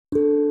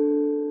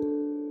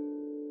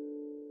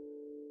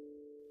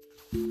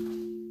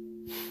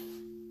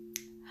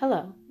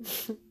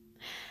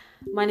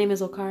My name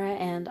is Okara,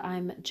 and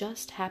I'm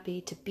just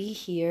happy to be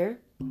here.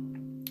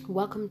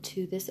 Welcome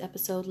to this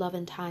episode, Love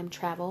and Time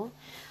Travel.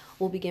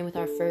 We'll begin with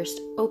our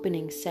first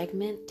opening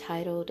segment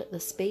titled The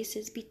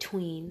Spaces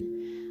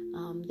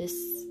Between. This,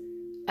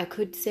 I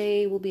could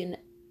say, will be a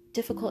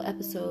difficult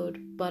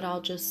episode, but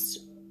I'll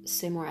just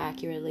say more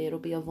accurately, it'll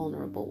be a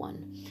vulnerable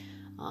one.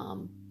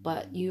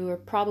 But you are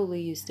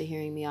probably used to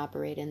hearing me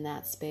operate in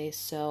that space,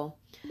 so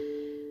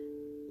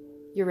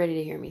you're ready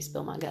to hear me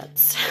spill my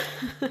guts.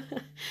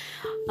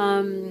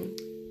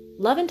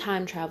 Love and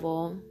time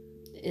travel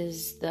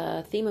is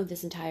the theme of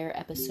this entire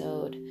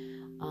episode.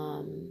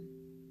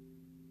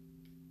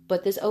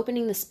 But this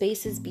opening the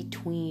spaces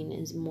between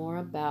is more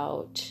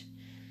about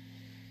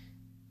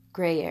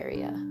gray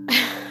area.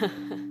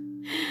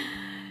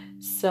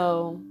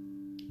 So,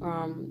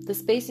 the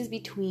spaces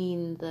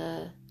between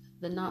the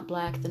not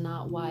black, the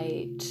not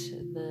white,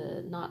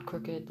 the not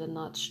crooked, the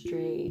not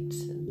straight,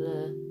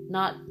 the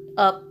not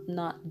up,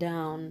 not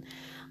down.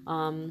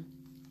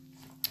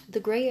 The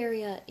gray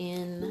area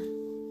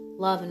in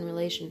love and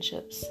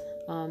relationships.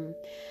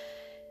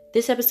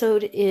 This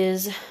episode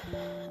is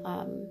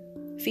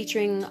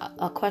featuring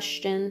a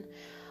question,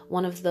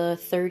 one of the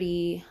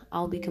 30,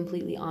 I'll be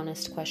completely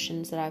honest,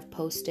 questions that I've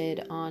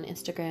posted on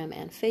Instagram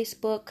and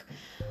Facebook.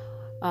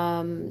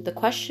 The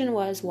question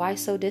was, why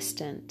so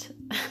distant?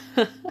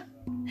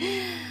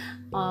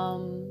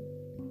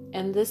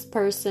 And this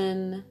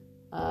person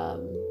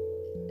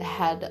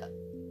had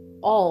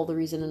all the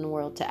reason in the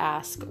world to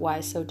ask why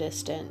so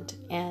distant,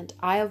 and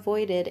I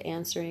avoided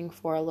answering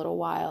for a little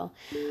while,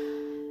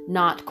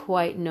 not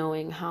quite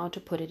knowing how to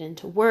put it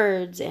into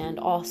words, and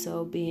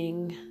also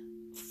being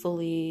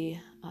fully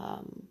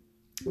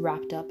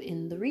wrapped up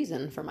in the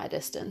reason for my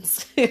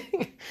distance.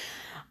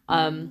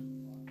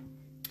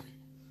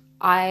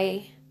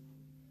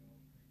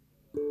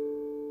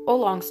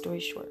 Long story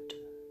short,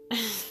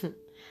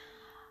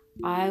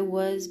 I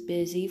was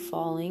busy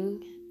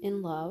falling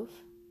in love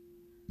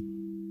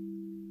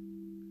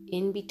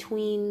in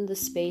between the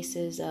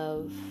spaces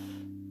of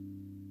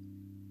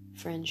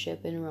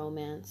friendship and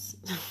romance.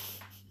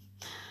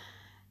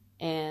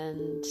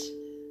 And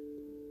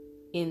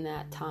in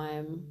that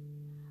time,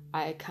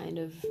 I kind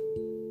of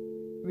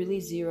really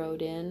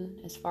zeroed in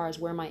as far as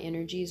where my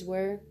energies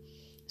were.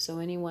 So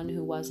anyone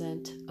who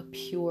wasn't a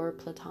pure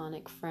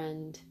platonic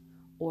friend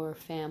or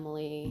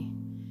family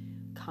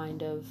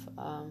kind of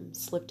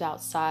slipped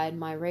outside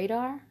my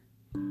radar.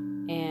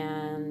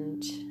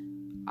 And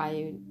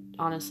I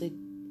honestly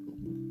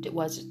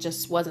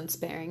wasn't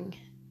sparing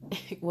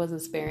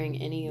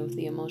any of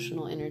the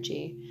emotional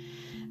energy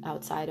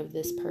outside of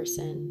this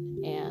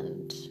person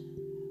and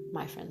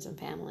my friends and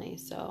family.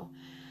 So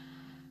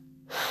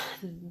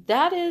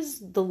that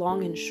is the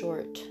long and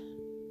short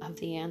of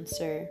the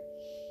answer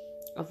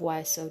of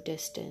why so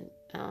distant.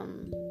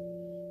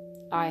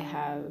 I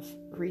have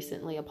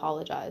recently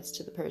apologized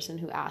to the person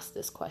who asked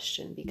this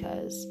question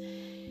because,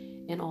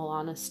 in all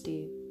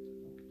honesty,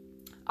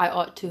 I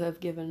ought to have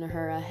given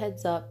her a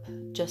heads up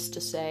just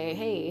to say,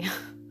 hey,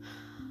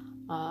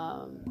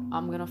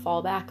 I'm going to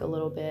fall back a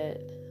little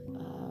bit.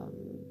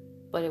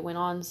 But it went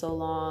on so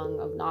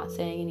long of not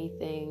saying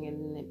anything,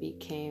 and it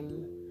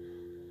became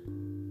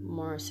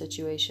more a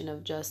situation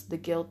of just the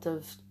guilt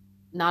of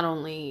not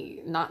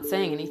only not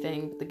saying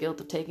anything, but the guilt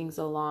of taking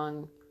so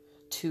long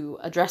to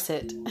address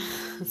it.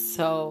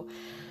 So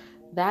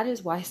that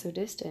is why so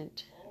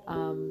distant.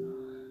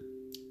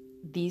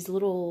 These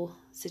little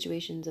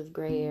situations of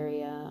gray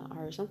area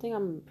are something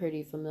I'm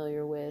pretty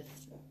familiar with,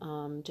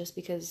 just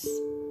because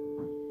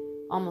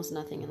almost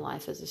nothing in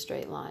life is a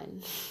straight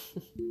line.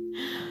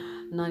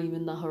 Not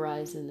even the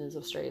horizon is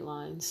a straight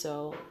line.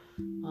 So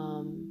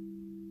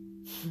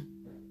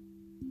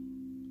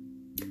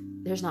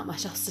there's not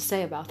much else to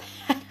say about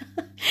that.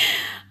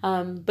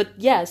 But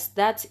yes,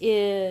 that's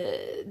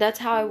it. That's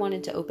how I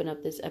wanted to open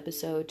up this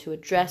episode, to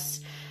address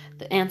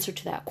the answer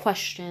to that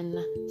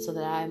question so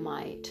that I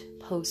might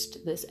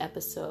post this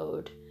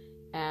episode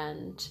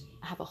and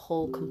have a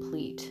whole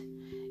complete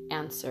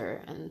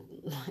answer and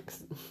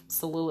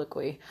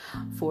soliloquy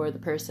for the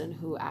person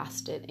who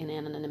asked it in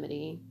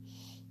anonymity.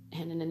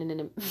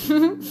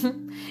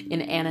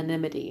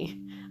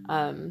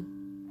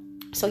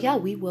 So yeah,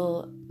 we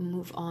will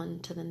move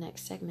on to the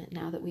next segment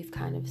now that we've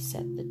kind of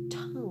set the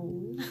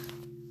tone.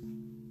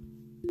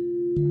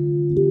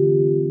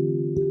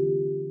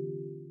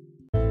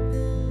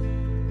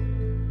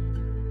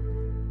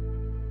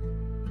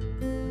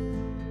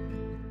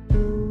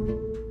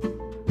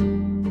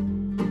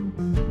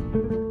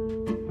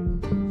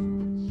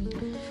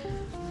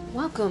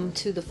 Welcome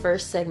to the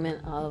first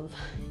segment of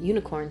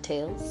Unicorn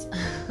Tales.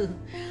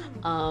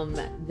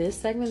 This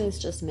segment is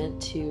just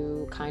meant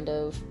to kind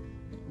of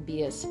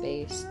be a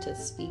space to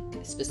speak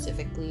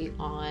specifically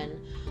on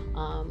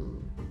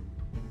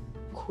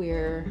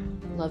queer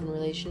love and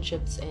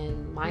relationships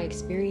and my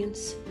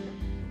experience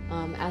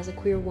as a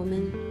queer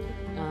woman.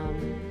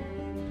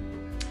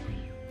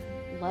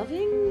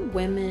 Loving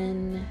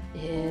women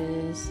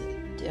is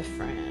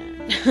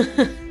different.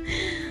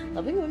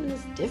 Loving women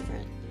is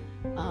different.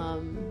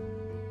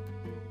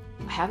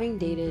 having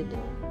dated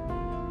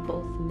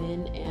both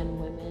men and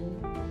women,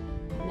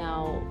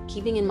 now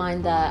keeping in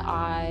mind that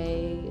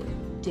I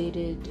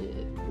dated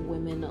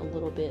women a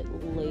little bit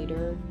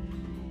later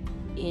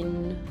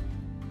in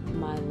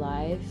my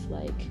life,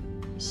 like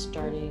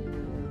starting,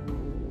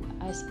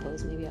 I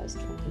suppose maybe I was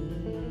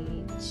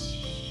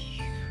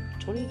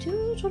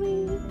 22,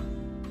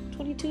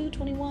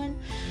 21.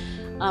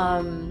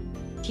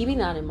 Keeping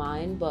that in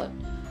mind, but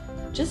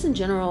just in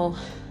general,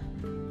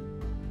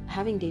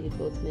 having dated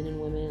both men and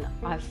women,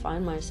 I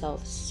find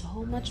myself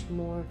so much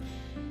more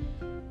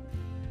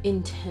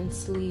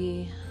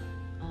intensely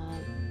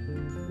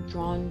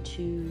drawn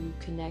to,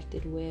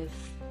 connected with,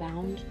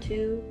 bound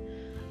to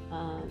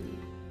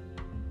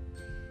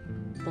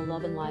the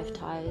love and life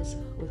ties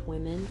with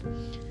women.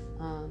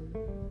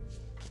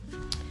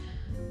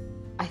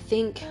 I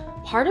think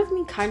part of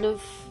me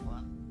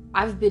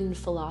I've been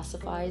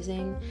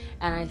philosophizing,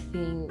 and I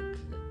think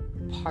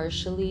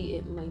partially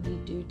it might be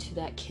due to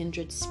that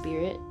kindred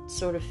spirit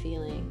sort of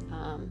feeling.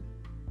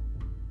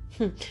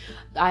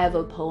 I have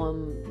a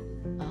poem,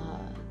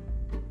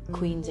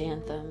 Queen's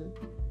Anthem,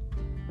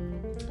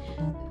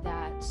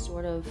 that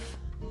sort of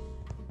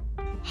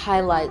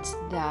highlights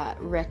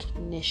that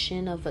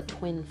recognition of a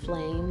twin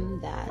flame,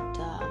 that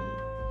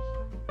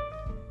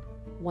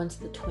once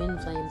the twin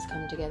flames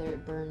come together,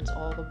 it burns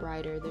all the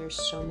brighter. There's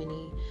so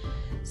many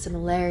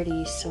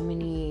similarities, so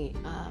many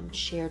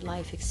shared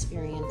life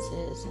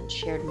experiences and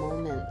shared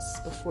moments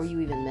before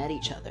you even met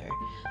each other.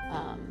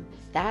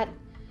 That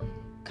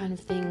kind of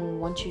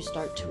thing, once you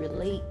start to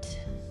relate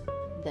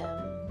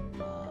them,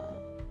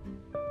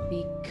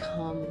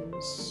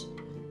 becomes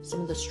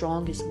some of the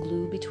strongest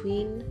glue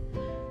between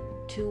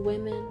two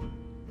women.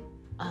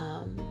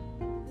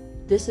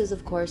 This is,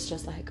 of course,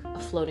 just like a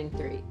floating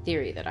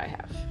theory that I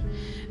have.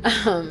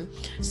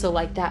 So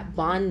like that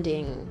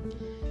bonding,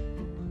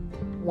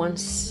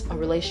 once a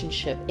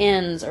relationship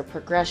ends or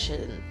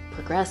progresses,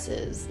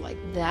 like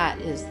that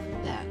is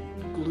that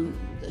glue,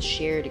 the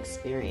shared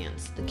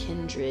experience, the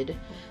kindred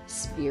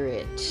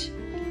spirit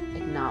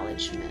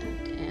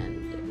acknowledgement,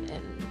 and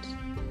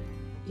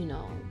you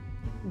know,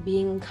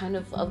 being kind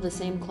of the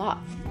same cloth.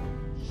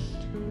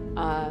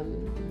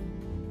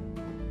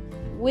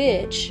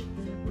 Which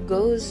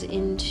goes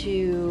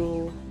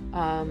into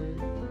another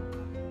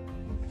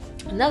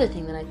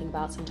thing that I think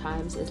about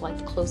sometimes is like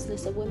the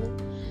closeness of women.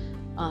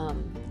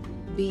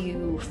 Be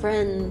you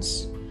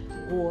friends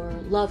or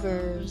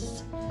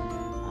lovers,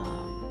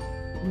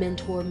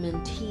 mentor,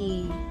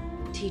 mentee,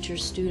 teacher,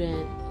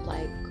 student,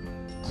 like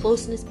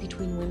closeness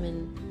between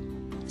women,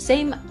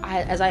 same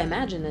as I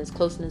imagine as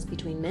closeness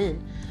between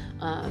men.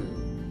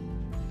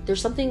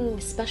 There's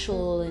something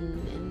special and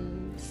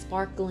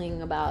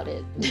sparkling about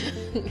it.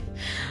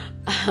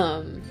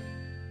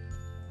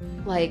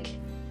 Like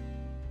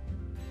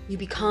you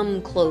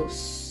become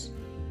closer,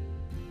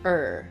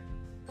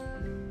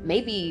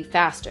 maybe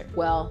faster.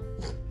 Well,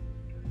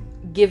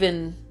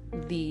 given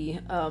the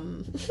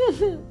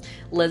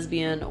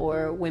lesbian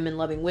or women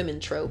loving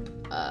women trope,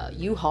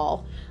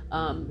 U-Haul,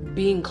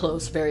 being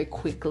close very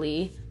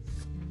quickly.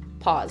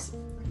 Pause.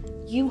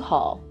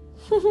 U-Haul.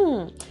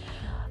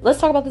 Let's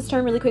talk about this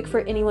term really quick for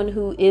anyone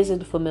who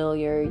isn't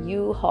familiar.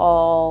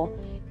 U-Haul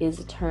is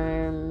a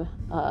term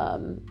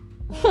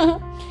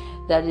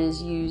that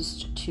is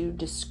used to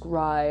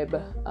describe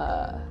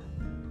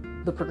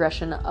the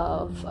progression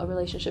of a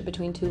relationship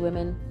between two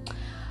women.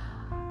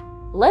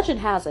 Legend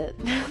has it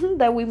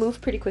that we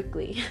move pretty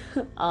quickly.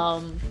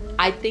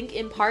 I think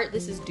in part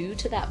this is due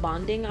to that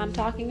bonding I'm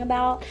talking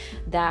about,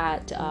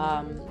 that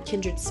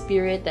kindred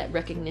spirit, that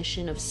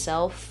recognition of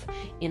self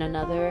in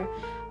another.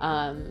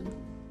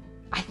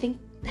 I think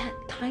that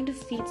kind of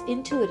feeds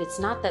into it. It's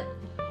not that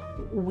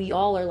we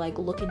all are like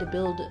looking to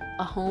build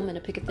a home and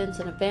a picket fence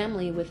and a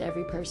family with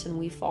every person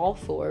we fall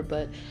for,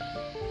 but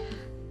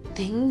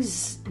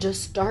things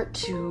just start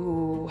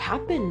to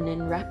happen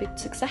in rapid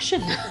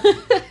succession.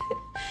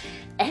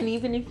 And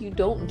even if you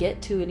don't get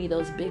to any of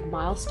those big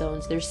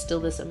milestones, there's still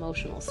this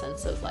emotional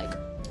sense of like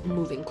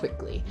moving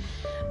quickly.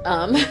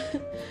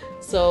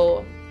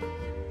 So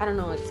I don't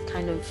know, it's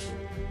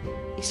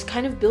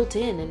kind of built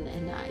in,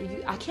 and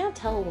I can't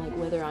tell like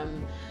whether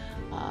I'm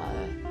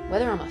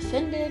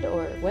offended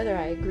or whether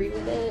I agree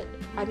with it.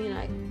 I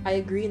mean, I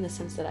agree in the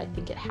sense that I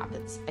think it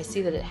happens. I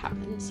see that it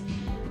happens,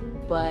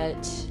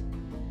 but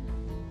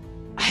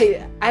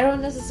I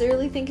don't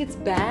necessarily think it's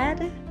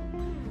bad.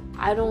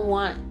 I don't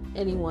want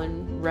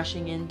anyone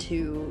rushing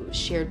into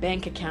shared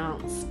bank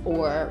accounts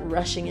or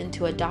rushing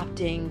into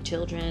adopting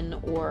children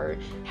or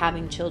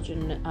having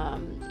children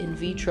in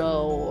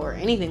vitro or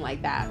anything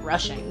like that,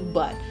 rushing.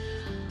 But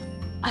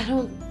I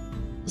don't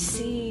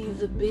see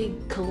the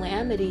big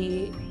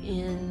calamity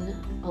in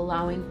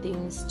allowing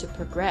things to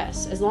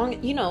progress. As long,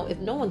 if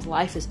no one's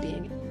life is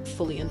being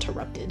fully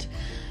interrupted,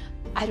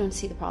 I don't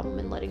see the problem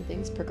in letting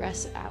things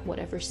progress at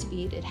whatever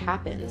speed it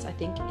happens. I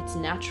think it's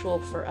natural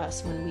for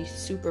us when we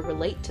super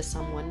relate to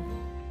someone,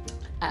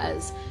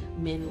 as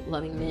men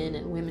loving men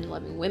and women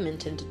loving women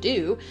tend to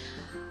do.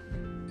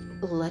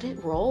 let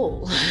it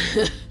roll.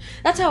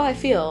 That's how I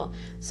feel.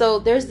 So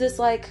there's this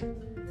like,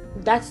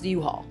 that's the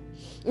U-Haul.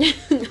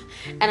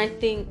 And I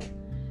think,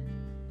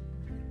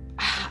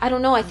 I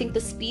don't know, I think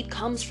the speed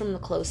comes from the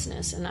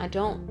closeness, and I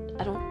don't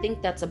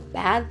think that's a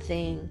bad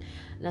thing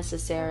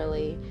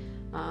necessarily.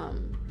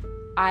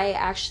 I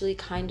actually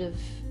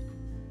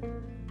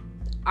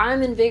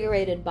I'm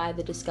invigorated by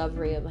the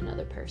discovery of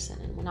another person,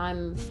 and when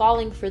I'm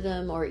falling for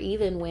them, or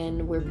even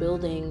when we're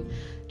building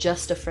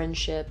just a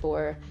friendship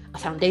or a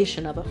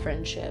foundation of a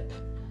friendship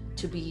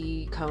to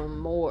become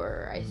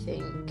more, I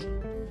think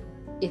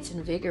it's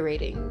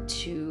invigorating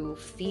to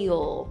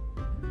feel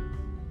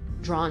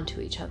drawn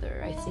to each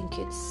other. I think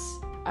it's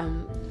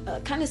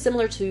kind of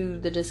similar to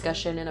the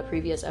discussion in a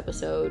previous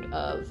episode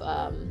of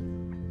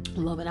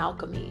Love and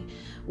Alchemy,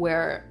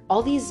 where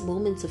all these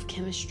moments of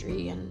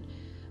chemistry and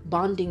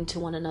bonding to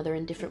one another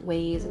in different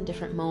ways and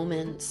different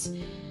moments,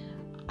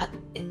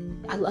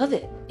 I love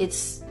it.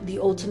 It's the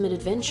ultimate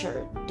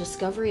adventure.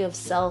 Discovery of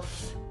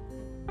self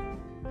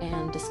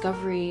and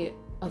discovery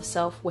of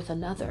self with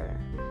another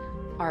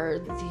are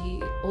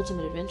the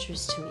ultimate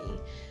adventures to me.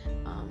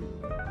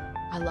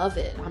 I love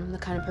it. I'm the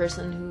kind of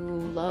person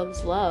who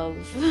loves love.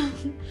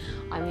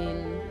 I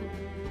mean,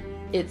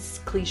 it's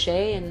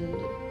cliche and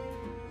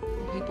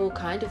people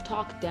kind of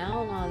talk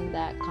down on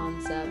that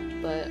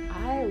concept, but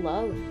I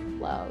love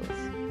love.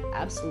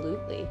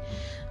 Absolutely.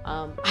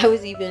 I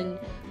was even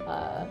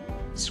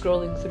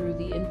scrolling through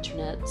the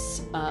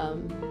internets.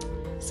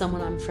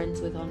 Someone I'm friends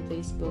with on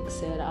Facebook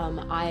said,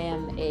 I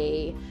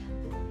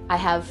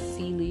have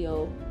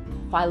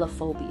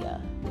philophobia,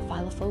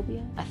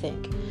 I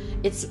think.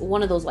 It's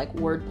one of those like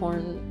word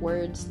porn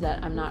words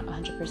that I'm not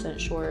 100%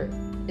 sure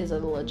is a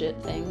legit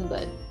thing,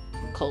 but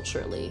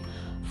culturally,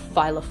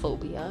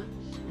 philophobia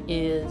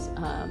is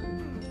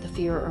the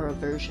fear or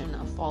aversion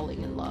of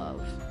falling in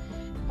love.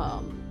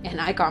 And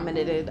I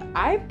commented,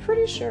 I'm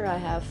pretty sure I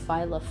have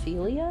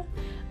philophilia.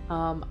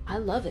 I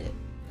love it.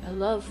 I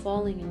love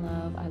falling in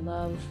love. I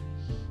love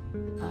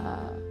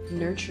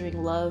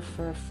nurturing love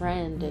for a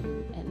friend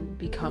and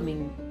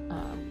becoming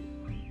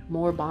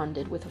more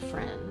bonded with a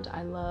friend.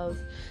 I love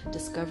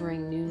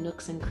discovering new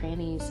nooks and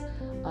crannies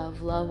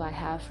of love I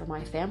have for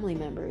my family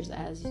members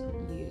as,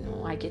 you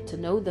know, I get to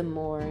know them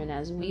more and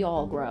as we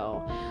all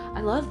grow.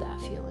 I love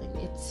that feeling.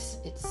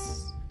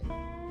 It's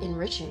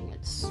enriching.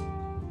 It's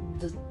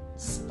the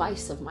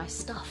spice of my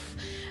stuff.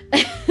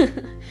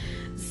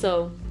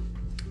 So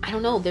I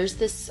don't know, there's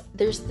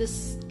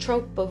this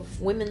trope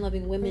of women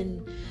loving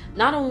women,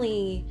 not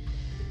only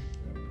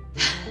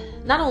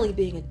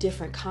being a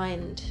different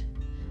kind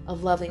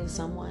of loving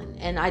someone,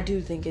 and I do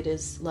think it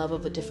is love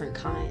of a different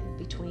kind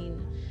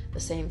between the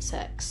same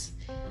sex.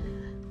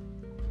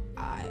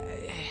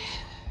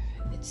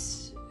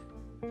 It's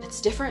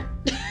different.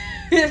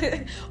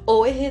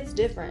 Oh, it hits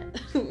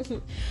different.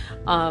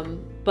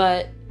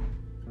 But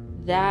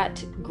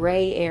that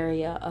gray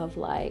area of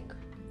like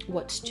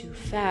what's too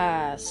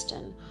fast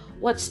and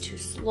what's too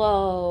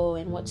slow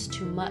and what's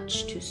too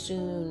much too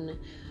soon,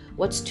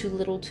 what's too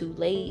little too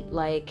late,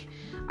 like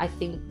I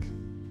think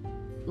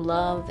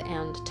love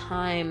and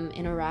time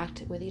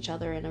interact with each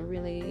other in a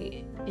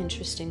really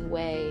interesting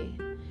way.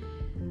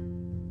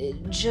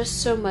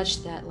 Just so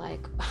much that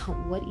like,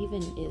 what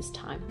even is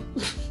time?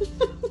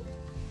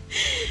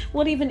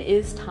 What even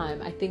is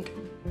time? I think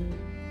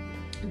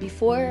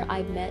before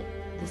I met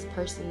this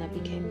person that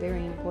became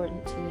very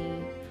important to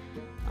me,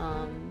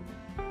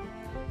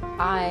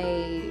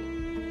 I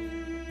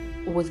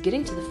was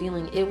getting to the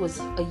feeling it was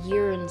a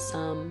year and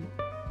some,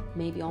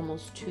 maybe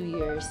almost 2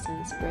 years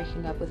since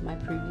breaking up with my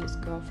previous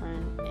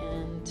girlfriend,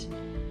 and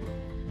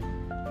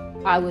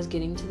I was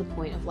getting to the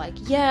point of like,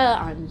 yeah,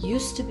 I'm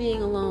used to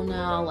being alone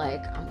now,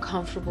 like I'm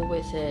comfortable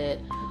with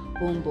it,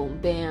 boom boom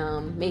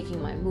bam,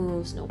 making my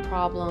moves, no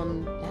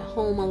problem, at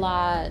home a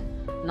lot,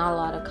 not a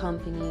lot of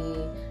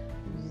company,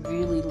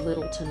 really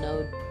little to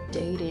no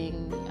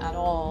dating at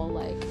all.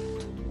 Like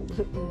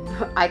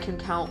I can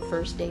count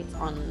first dates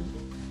on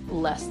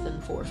less than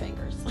 4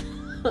 fingers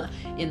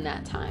in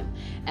that time.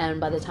 And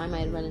by the time I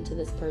had run into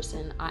this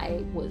person,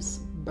 I was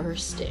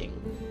bursting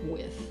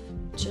with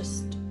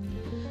just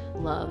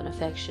love and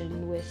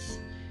affection, with,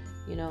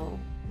 you know,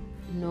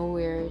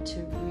 nowhere to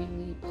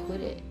really put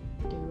it.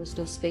 There was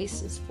no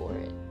spaces for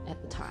it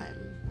at the time.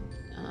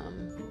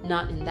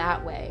 Not in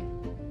that way.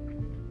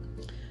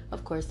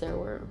 Of course, there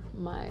were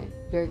my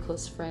very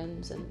close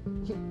friends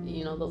and,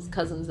 you know, those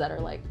cousins that are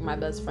like my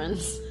best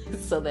friends.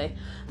 So they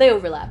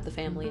overlap the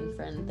family and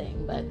friend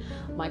thing. But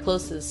my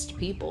closest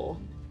people,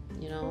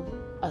 you know,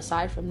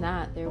 aside from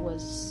that, there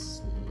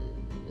was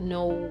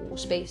no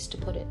space to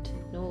put it.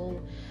 No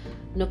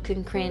nook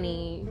and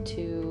cranny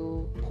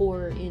to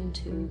pour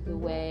into the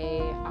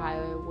way I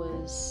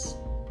was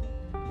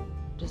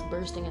just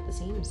bursting at the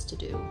seams to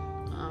do.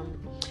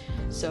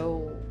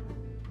 So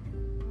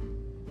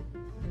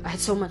I had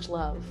so much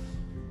love,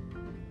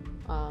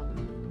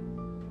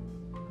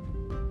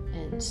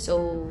 and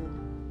so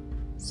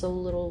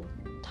little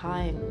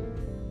time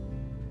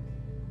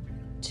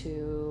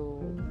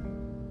to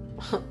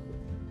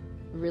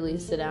really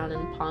sit down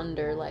and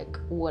ponder like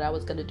what I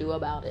was going to do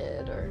about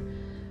it, or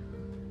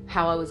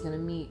how I was going to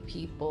meet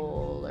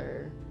people,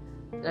 or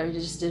I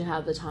just didn't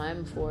have the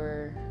time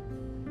for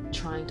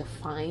trying to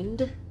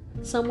find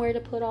somewhere to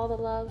put all the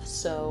love.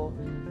 So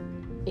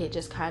it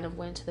just kind of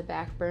went to the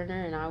back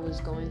burner, and I was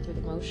going through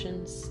the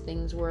motions.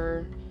 Things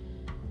were,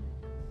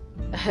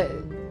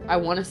 I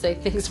want to say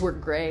things were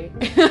gray,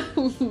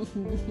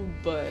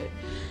 but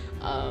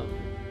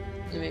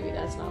maybe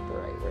that's not the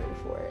right word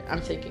for it.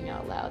 I'm thinking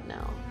out loud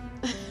now.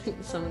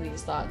 Some of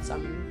these thoughts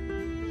I'm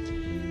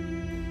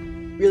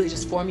really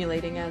just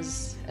formulating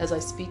as I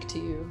speak to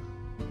you.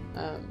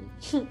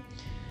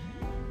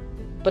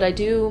 But I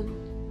do,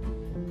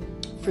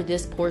 for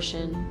this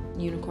portion,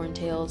 Unicorn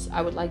Tales,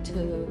 I would like to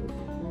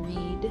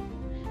read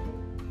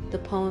the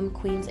poem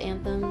Queen's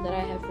Anthem that I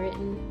have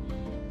written,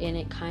 and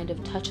it kind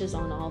of touches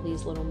on all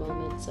these little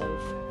moments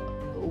of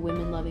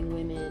women loving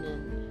women,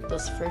 and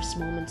those first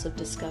moments of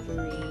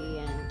discovery,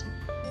 and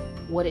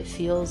what it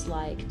feels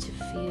like to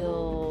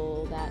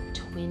feel that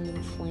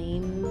twin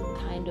flame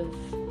kind of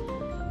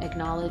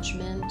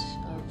acknowledgement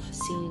of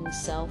seeing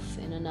self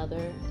in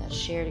another, that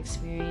shared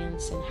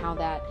experience, and how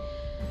that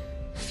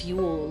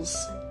fuels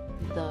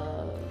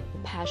the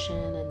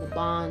passion and the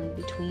bond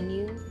between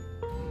you,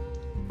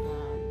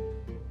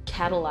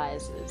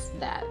 catalyzes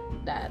that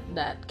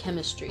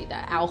chemistry,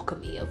 that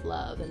alchemy of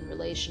love and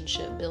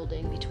relationship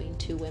building between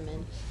two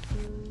women.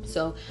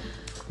 So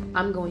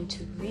I'm going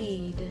to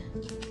read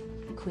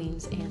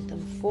Queen's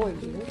Anthem for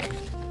you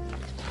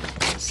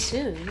as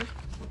soon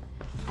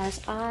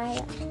as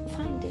I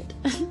find it.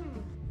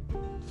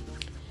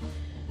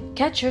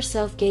 Catch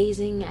yourself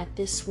gazing at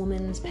this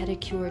woman's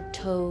pedicured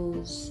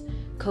toes,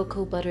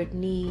 cocoa buttered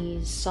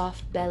knees,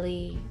 soft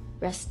belly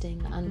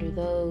resting under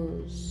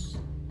those,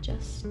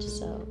 just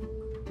so.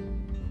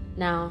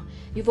 Now,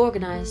 you've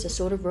organized a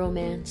sort of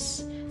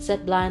romance,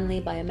 set blindly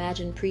by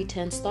imagined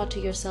pretense, thought to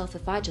yourself,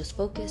 if I just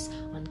focus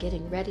on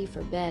getting ready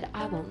for bed,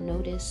 I won't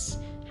notice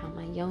how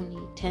my yoni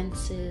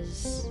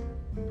tenses.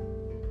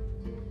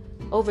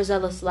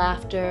 Overzealous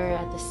laughter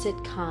at the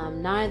sitcom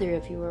neither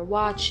of you are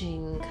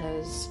watching,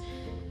 'cause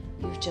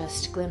you've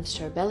just glimpsed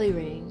her belly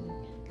ring,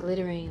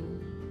 glittering,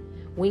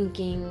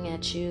 winking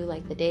at you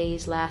like the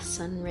day's last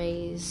sun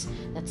rays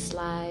that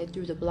slide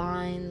through the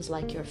blinds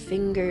like your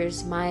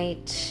fingers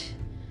might.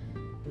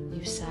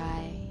 You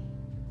sigh,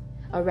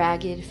 a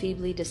ragged,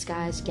 feebly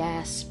disguised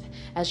gasp,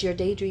 as your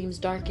daydreams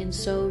darken,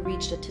 so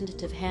reached a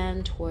tentative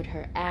hand toward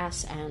her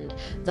ass, and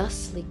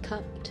thusly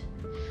cupped,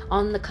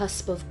 on the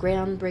cusp of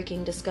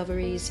groundbreaking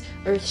discoveries,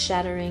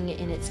 earth-shattering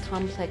in its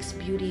complex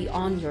beauty,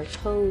 on your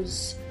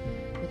toes,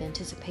 with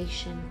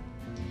anticipation,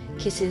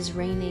 kisses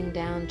raining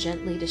down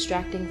gently,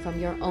 distracting from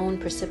your own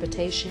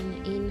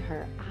precipitation, in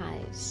her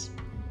eyes,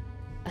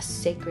 a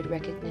sacred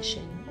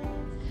recognition,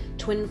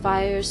 twin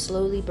fires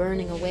slowly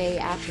burning away,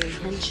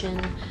 apprehension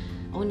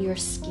on your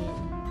skin.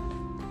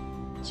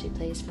 She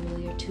plays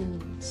familiar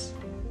tunes,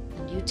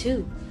 and you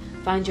too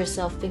find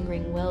yourself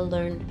fingering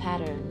well-learned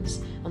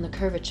patterns on the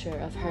curvature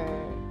of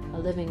her, a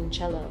living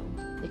cello,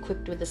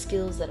 equipped with the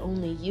skills that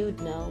only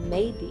you'd know.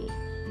 Maybe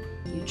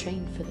you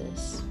trained for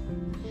this.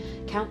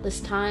 Countless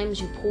times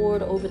you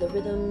pored over the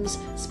rhythms,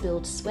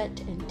 spilled sweat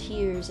and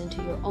tears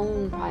into your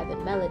own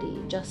private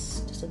melody,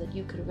 just so that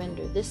you could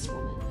render this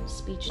woman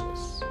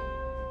speechless,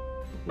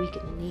 weak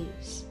in the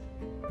knees.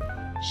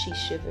 She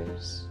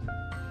shivers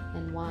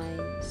and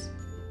whines,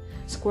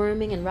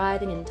 squirming and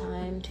writhing in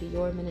time to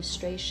your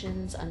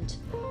ministrations, and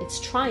it's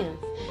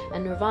triumph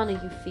and nirvana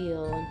you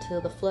feel,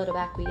 until the flood of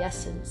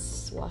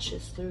acquiescence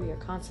washes through your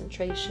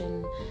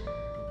concentration.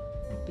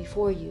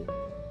 Before you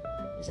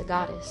is a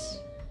goddess,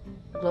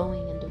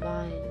 glowing and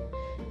divine,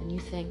 and you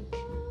think,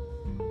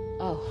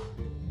 oh,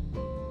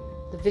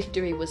 the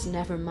victory was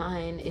never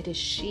mine. It is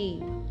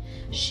she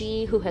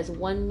who has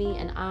won me,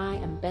 and I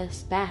am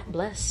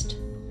blessed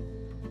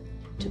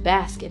to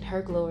bask in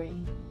her glory.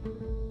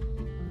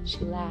 She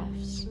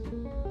laughs,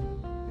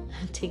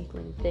 a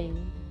tinkling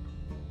thing,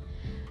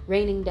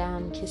 raining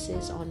down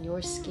kisses on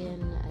your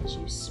skin as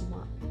you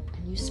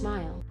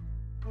smile.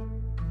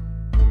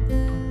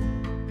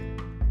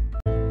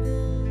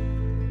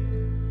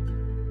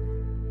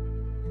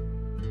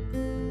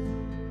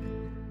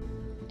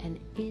 And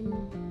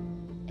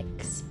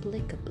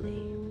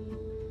inexplicably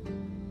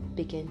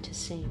begin to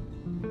sing,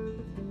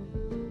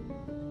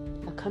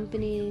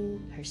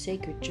 accompanying her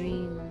sacred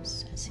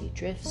dreams as he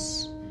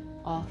drifts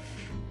off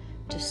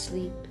to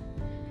sleep.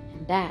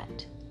 And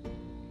that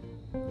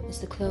is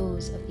the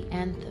close of the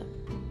anthem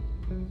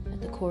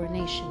at the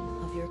coronation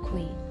of your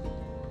queen.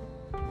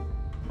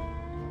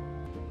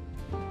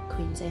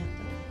 Queen's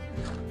Anthem.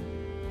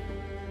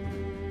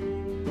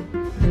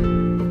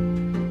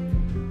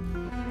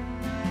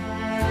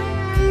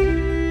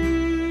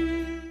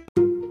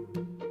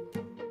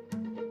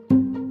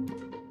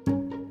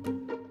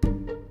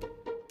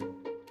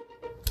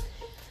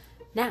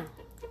 Now,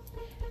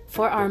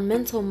 for our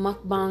mental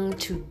mukbang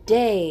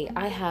today,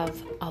 I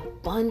have a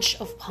bunch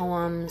of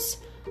poems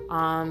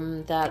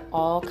that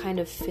all kind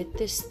of fit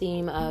this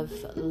theme of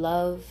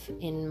love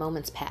in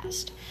moments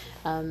past,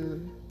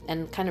 and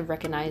kind of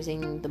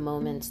recognizing the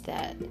moments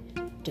that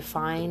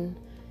define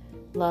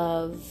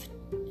love.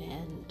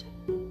 And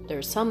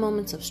there's some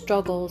moments of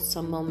struggle,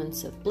 some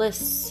moments of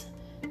bliss.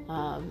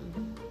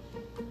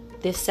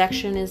 This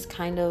section is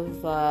kind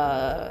of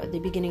the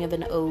beginning of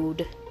an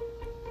ode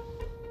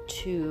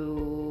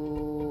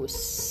to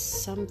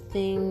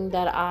something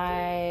that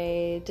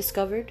I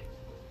discovered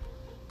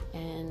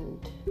and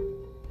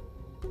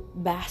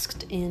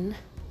basked in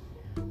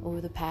over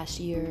the past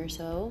year or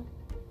so.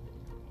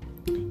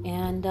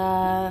 And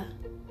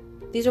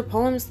these are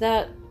poems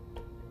that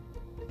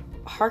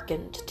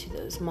hearkened to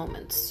those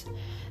moments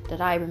that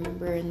I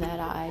remember and that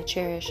I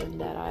cherish and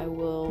that I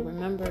will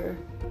remember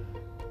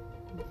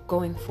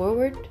going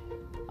forward,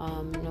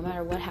 no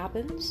matter what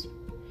happens.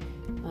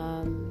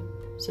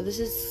 So this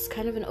is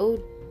kind of an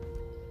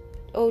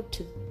ode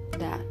to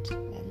that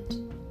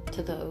and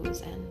to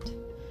those, and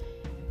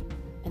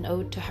an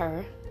ode to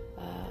her.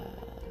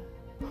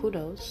 Who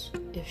knows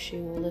if she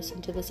will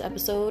listen to this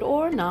episode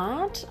or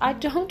not? I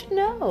don't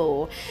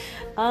know.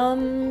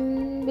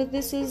 But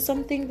this is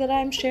something that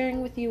I'm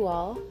sharing with you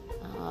all.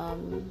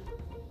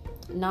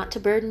 Not to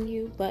burden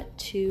you, but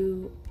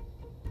to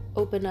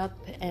open up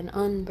and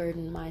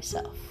unburden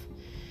myself.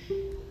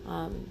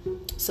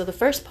 So the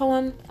first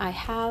poem I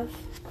have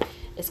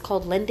is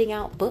called Lending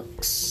Out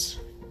Books.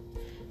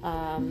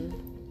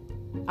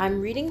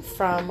 I'm reading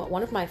from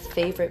one of my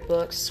favorite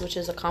books, which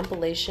is a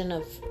compilation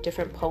of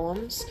different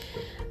poems,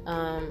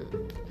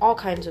 all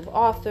kinds of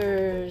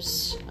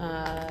authors,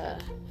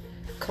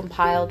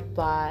 compiled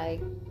by,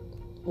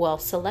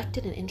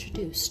 selected and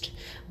introduced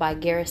by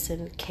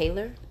Garrison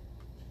Keillor,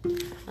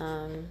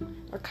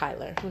 or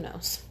Kyler, who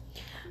knows.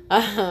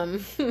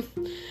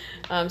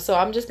 So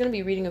I'm just going to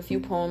be reading a few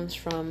poems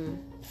from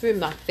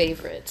my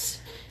favorites,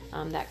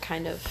 that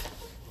kind of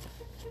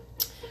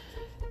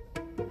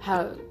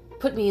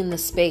put me in the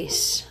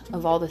space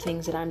of all the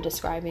things that I'm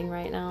describing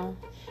right now.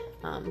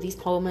 These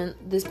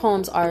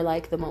poems are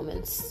like the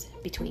moments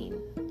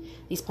between.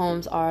 These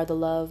poems are the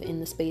love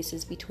in the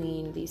spaces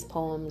between. These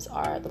poems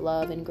are the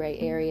love in gray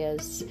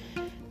areas.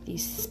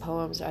 These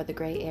poems are the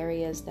gray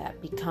areas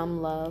that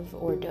become love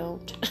or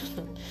don't.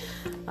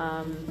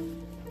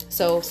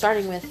 So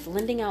starting with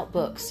Lending Out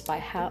Books by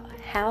Hal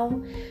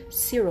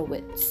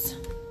Sirowitz.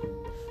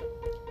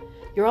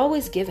 You're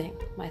always giving,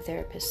 my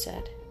therapist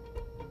said.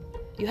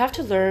 You have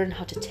to learn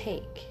how to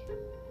take.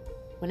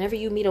 Whenever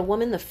you meet a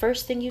woman, the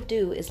first thing you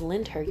do is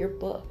lend her your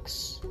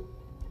books.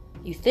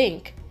 You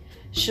think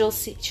she'll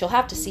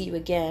have to see you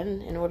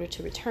again in order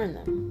to return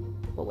them.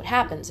 But what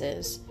happens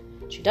is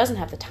she doesn't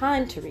have the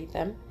time to read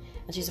them,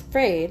 and she's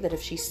afraid that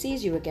if she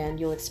sees you again,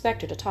 you'll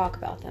expect her to talk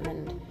about them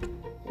and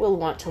will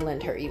want to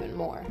lend her even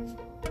more.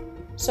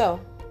 So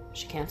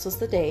she cancels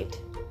the date.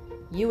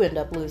 You end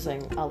up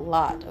losing a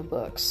lot of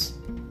books.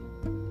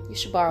 You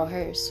should borrow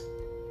hers.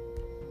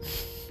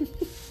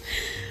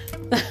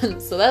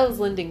 So that was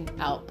Lending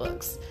Out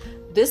Books.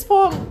 This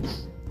poem,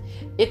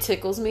 it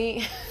tickles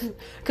me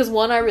because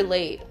one, I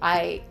relate.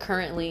 I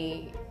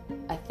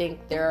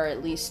think there are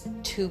at least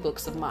 2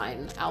 books of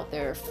mine out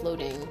there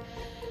floating.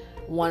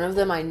 One of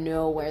them I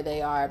know where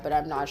they are, but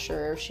I'm not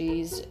sure if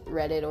she's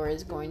read it or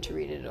is going to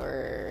read it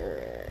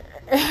or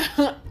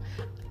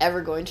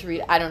ever going to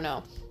read it. I don't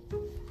know.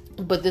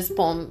 But this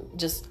poem,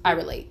 I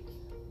relate.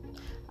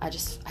 I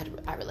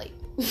relate.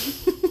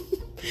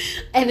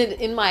 And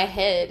in my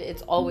head,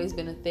 it's always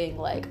been a thing.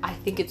 Like, I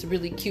think it's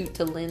really cute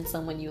to lend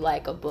someone you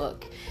like a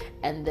book.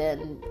 And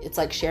then it's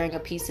like sharing a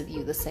piece of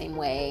you the same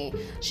way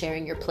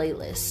sharing your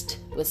playlist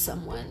with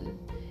someone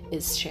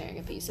is sharing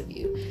a piece of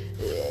you.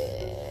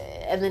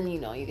 And then, you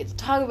get to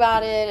talk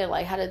about it. And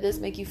like, how did this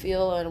make you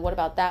feel? And what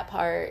about that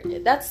part?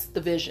 That's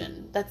the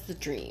vision. That's the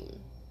dream.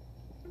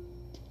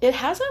 It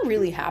hasn't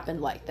really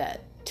happened like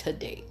that to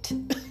date.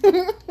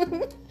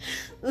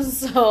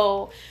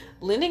 So,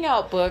 lending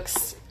out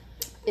books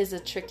is a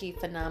tricky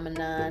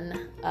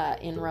phenomenon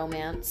in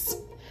romance.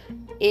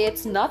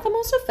 It's not the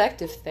most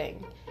effective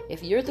thing.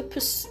 If you're the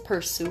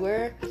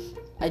pursuer,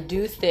 I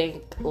do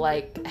think,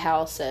 like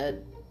Hal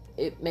said,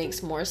 it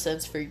makes more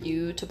sense for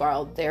you to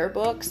borrow their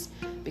books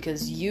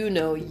because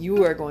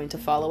you are going to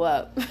follow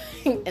up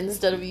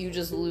instead of you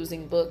just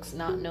losing books,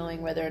 not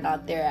knowing whether or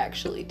not they're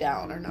actually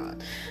down or not.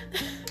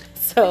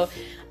 So,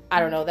 I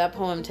don't know, that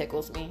poem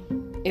tickles me.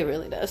 It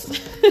really does.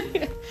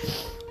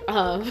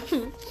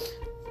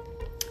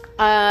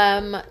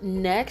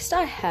 Next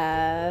I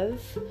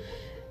have,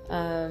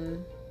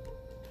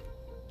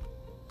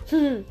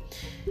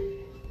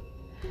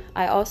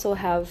 I also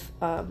have,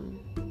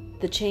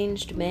 The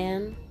Changed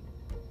Man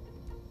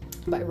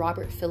by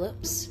Robert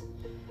Phillips.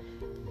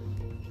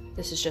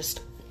 This is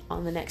just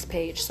on the next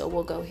page, so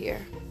we'll go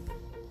here.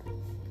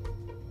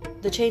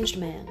 The Changed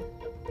Man.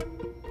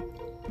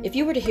 If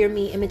you were to hear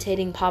me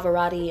imitating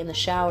Pavarotti in the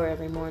shower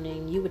every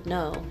morning, you would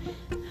know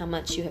how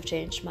much you have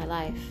changed my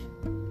life.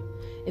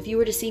 If you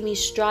were to see me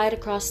stride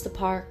across the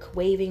park,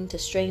 waving to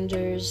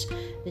strangers,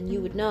 then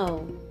you would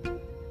know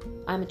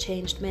I'm a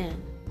changed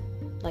man.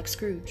 like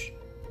Scrooge,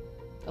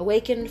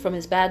 awakened from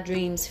his bad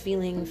dreams,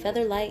 feeling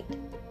feather light,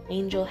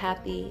 angel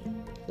happy,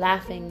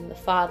 laughing, the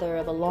father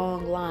of a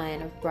long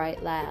line of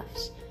bright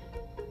laughs.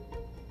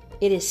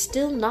 It is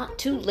still not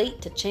too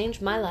late to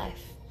change my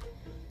life.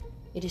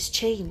 It is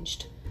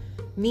changed.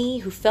 Me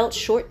who felt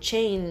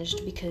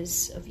shortchanged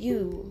because of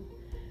you,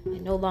 I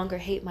no longer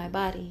hate my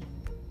body.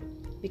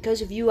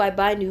 Because of you, I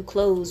buy new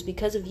clothes.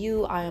 Because of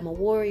you, I am a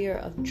warrior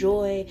of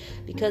joy.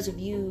 Because of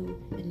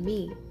you and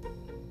me.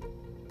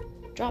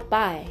 Drop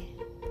by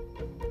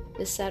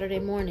this Saturday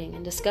morning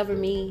and discover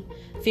me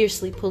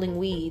fiercely pulling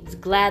weeds,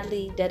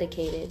 gladly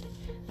dedicated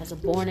as a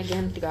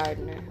born-again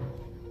gardener.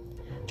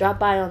 Drop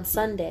by on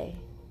Sunday.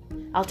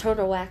 I'll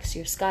toner wax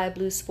your sky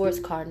blue sports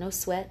car, no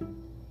sweat.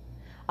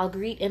 I'll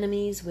greet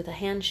enemies with a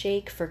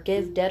handshake,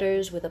 forgive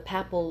debtors with a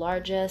papal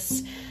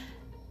largesse.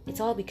 It's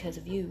all because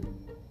of you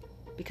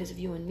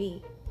and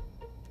me.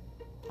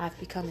 I've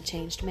become a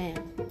changed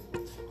man.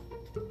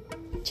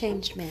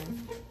 Changed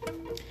man.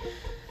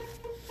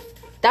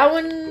 That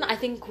one I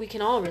think we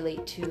can all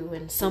relate to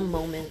in some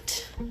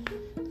moment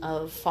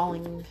of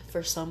falling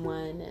for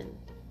someone and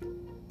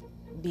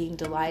being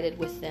delighted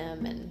with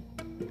them and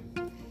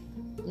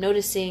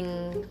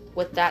noticing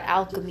what that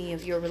alchemy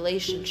of your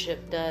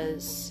relationship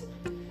does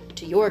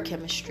to your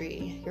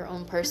chemistry, your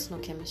own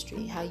personal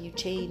chemistry, how you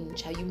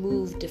change, how you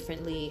move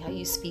differently, how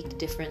you speak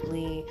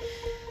differently.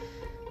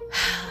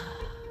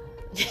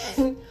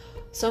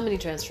 So many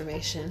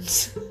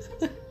transformations.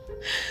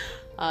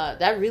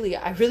 I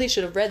really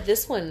should have read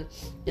this one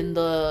in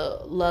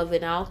the Love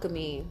and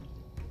Alchemy,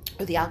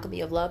 or the Alchemy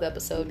of Love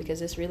episode, because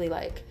this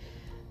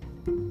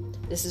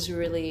is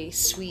really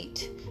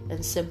sweet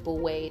and simple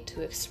way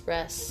to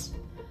express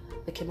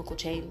the chemical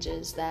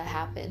changes that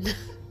happen.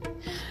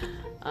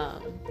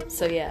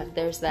 So yeah,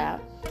 there's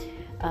that.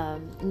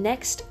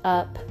 Next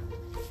up,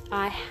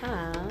 I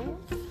have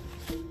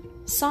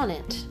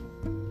Sonnet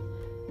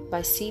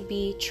by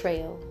C.B.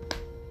 Trail.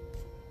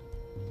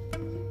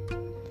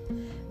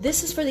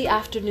 This is for the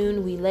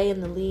afternoon we lay in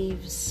the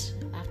leaves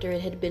after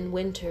it had been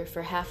winter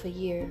for half a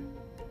year,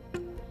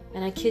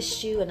 and I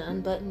kissed you and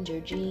unbuttoned your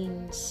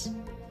jeans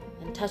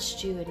and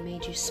touched you and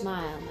made you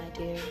smile, my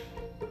dear.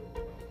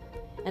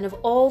 And of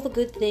all the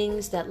good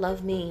things that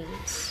love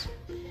means,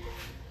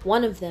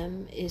 one of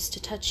them is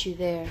to touch you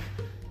there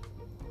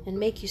and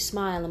make you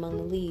smile among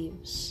the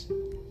leaves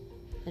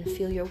and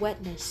feel your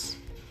wetness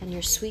and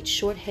your sweet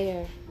short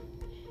hair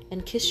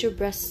and kiss your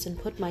breasts and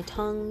put my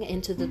tongue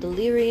into the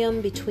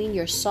delirium between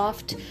your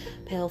soft,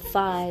 pale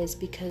thighs,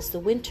 because the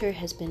winter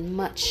has been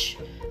much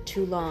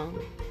too long.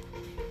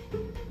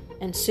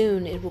 And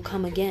soon it will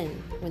come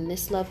again when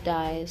this love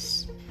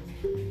dies.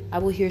 I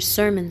will hear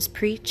sermons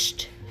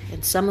preached,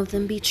 and some of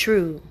them be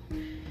true,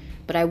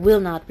 but I will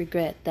not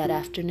regret that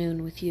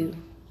afternoon with you.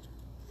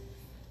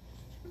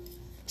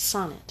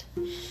 Sonnet.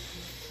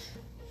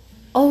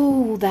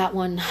 Oh, that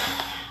one.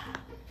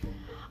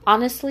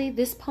 Honestly,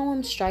 this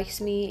poem strikes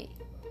me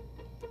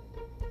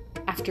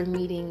after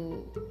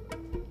meeting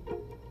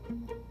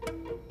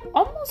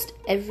almost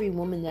every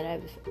woman that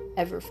I've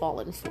ever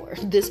fallen for.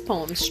 This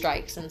poem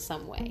strikes in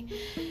some way.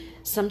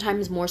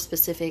 Sometimes more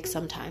specific,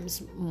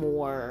 sometimes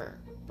more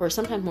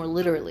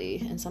literally,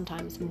 and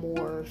sometimes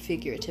more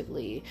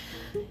figuratively.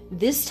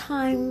 This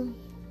time,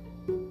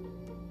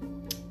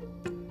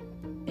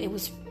 it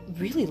was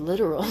really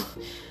literal.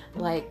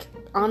 Like,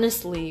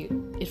 honestly,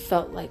 it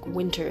felt like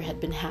winter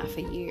had been half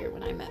a year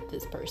when I met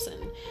this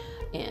person,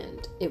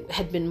 and it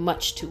had been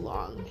much too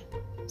long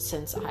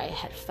since I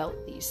had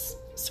felt these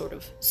sort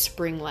of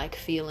spring-like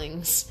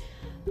feelings.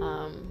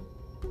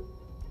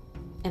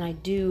 And I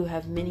do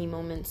have many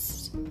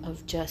moments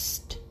of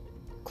just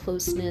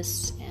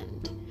closeness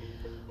and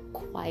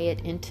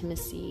quiet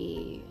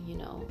intimacy,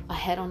 a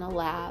head on a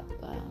lap,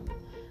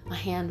 a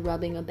hand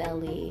rubbing a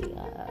belly,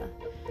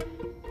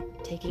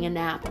 taking a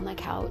nap on the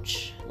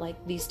couch, like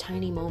these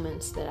tiny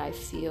moments that I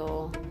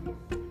feel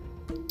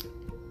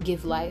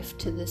give life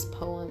to this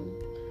poem,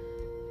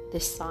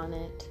 this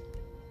sonnet.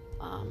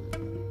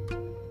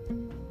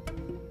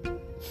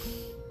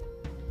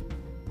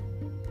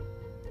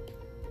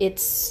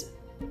 It's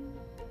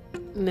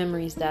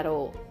memories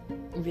that'll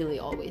really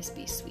always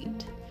be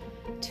sweet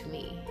to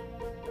me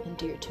and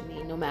dear to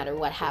me, no matter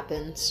what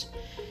happens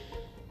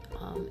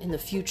in the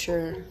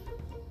future.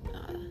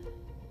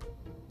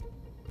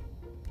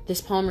 This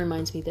poem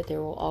reminds me that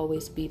there will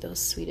always be those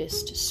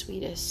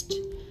sweetest,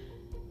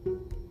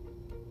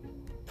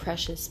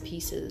 precious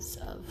pieces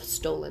of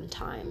stolen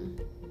time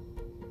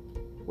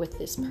with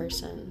this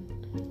person.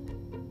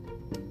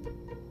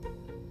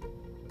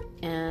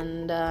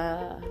 And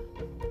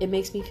it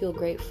makes me feel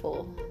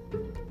grateful,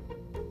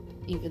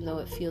 even though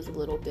it feels a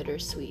little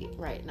bittersweet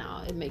right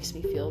now. It makes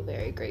me feel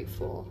very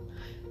grateful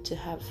to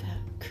have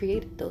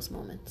created those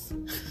moments.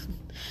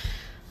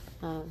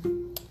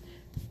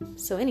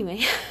 So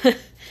anyway,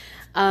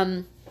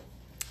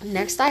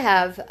 next I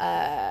have,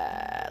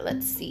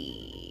 let's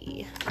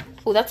see.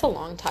 Oh, that's a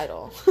long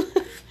title. Let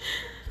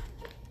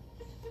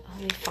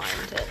me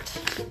find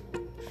it.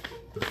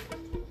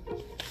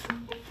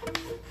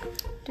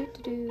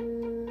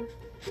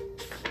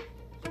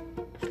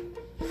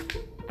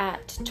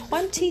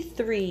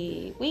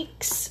 23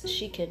 weeks,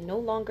 she can no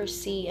longer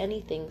see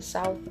anything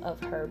south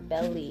of her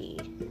belly.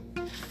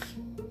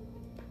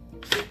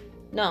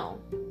 No,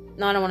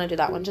 I don't want to do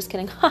that one. Just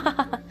kidding.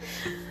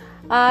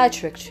 I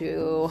tricked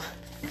you.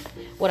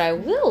 What I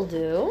will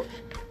do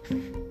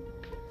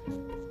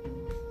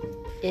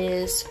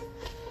is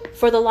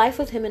For the Life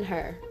of Him and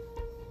Her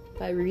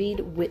by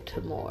Reed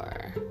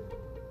Whittemore.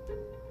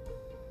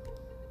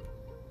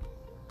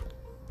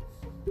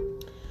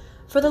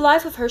 For the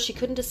life of her, she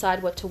couldn't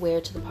decide what to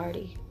wear to the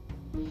party.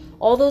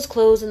 All those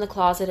clothes in the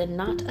closet and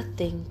not a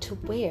thing to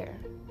wear.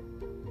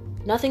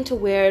 Nothing to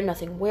wear,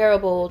 nothing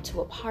wearable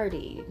to a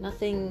party.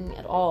 Nothing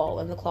at all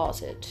in the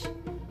closet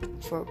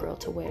for a girl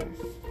to wear.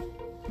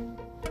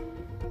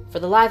 For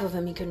the life of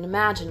him, he couldn't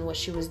imagine what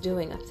she was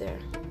doing up there.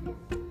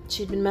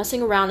 She'd been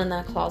messing around in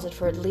that closet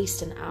for at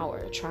least an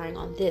hour, trying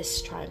on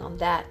this, trying on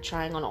that,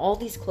 trying on all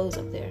these clothes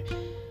up there,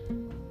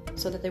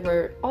 so that they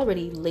were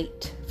already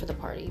late for the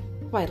party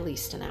by at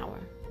least an hour.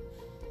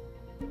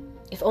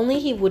 If only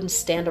he wouldn't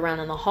stand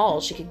around in the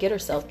hall, she could get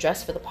herself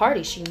dressed for the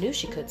party. She knew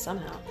she could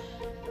somehow.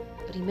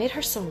 But he made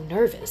her so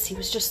nervous. He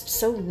was just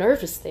so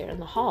nervous there in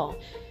the hall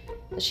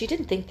that she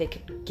didn't think they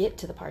could get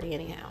to the party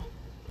anyhow.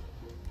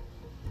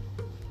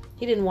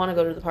 He didn't want to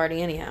go to the party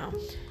anyhow.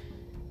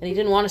 And he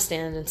didn't want to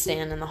stand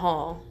in the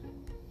hall.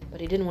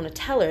 But he didn't want to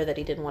tell her that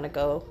he didn't want to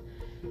go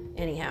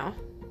anyhow.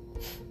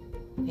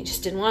 He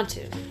just didn't want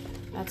to.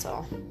 That's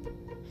all.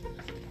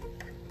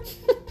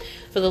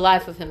 For the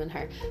Life of Him and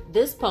Her.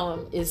 This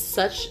poem is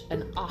such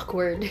an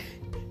awkward,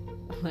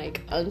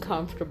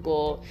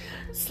 uncomfortable,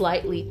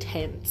 slightly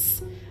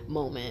tense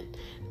moment.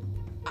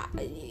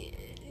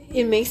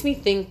 It makes me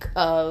think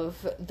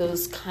of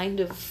those kind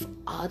of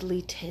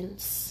oddly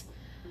tense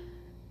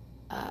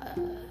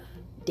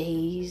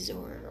days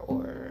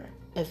or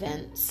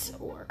events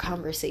or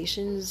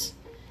conversations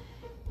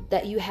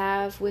that you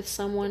have with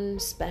someone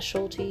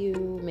special to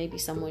you, maybe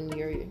someone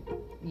you're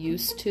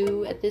used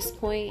to at this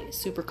point,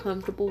 super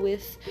comfortable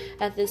with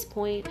at this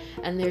point,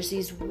 and there's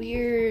these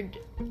weird,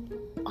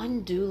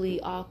 unduly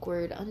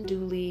awkward,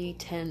 unduly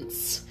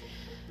tense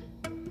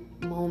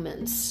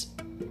moments,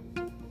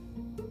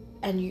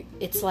 and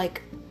it's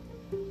like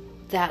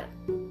that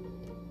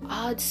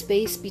odd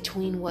space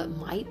between what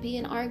might be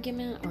an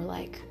argument or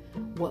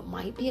what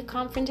might be a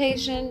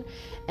confrontation,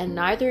 and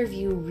neither of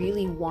you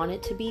really want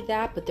it to be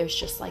that, but there's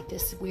just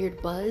this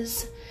weird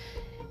buzz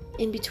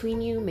in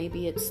between you.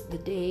 Maybe it's the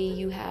day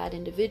you had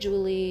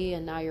individually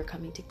and now you're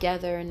coming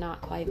together and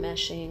not quite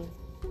meshing.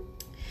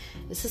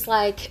 This is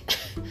like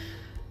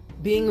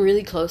being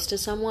really close to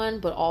someone,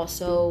 but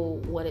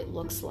also what it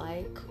looks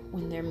like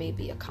when there may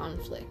be a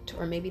conflict,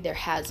 or maybe there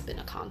has been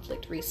a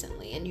conflict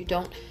recently and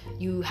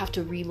you have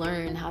to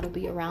relearn how to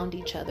be around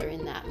each other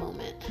in that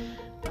moment.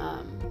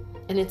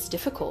 And it's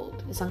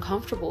difficult, it's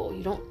uncomfortable.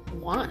 You don't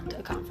want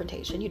a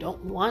confrontation, you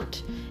don't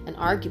want an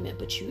argument,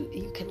 but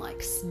you can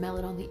smell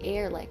it on the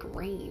air like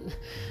rain.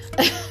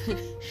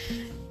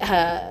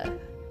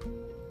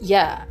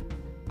 Yeah,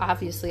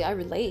 obviously I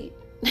relate.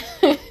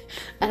 And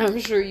I'm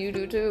sure you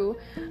do too.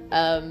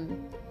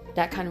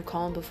 That kind of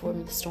calm before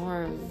the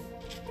storm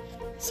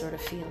sort of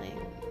feeling.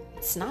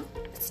 It's not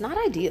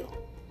ideal.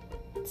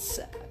 It's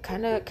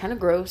kind of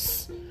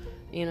gross,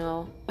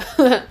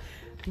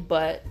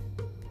 but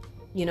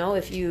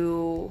if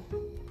you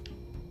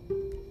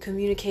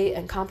communicate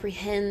and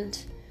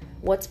comprehend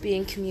what's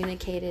being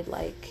communicated,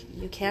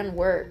 you can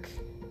work.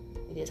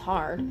 It is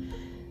hard,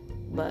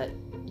 but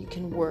you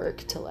can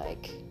work to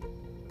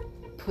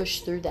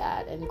push through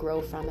that and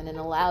grow from it and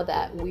allow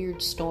that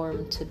weird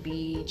storm to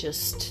be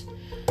just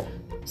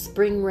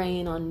spring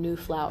rain on new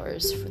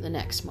flowers for the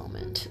next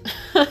moment.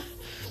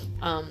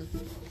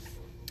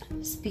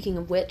 Speaking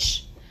of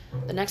which,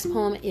 the next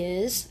poem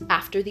is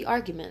After the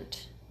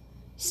Argument,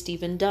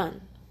 Stephen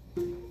Dunn.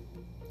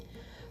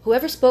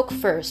 Whoever spoke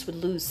first would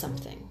lose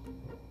something.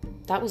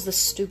 That was the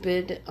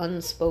stupid,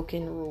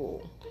 unspoken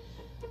rule.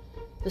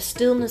 The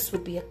stillness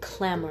would be a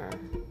clamor,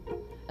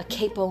 a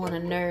capo on a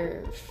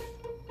nerve.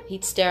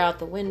 He'd stare out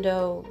the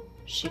window,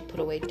 she'd put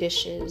away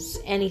dishes,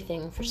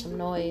 anything for some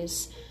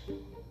noise.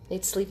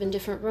 They'd sleep in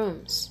different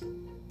rooms.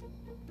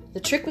 The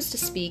trick was to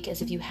speak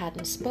as if you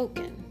hadn't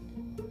spoken.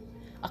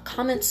 A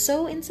comment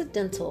so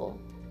incidental,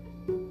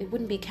 it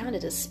wouldn't be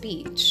counted as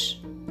speech,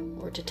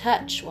 or to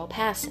touch while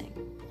passing,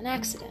 an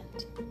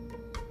accident.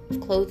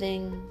 Of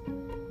clothing,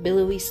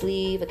 billowy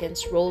sleeve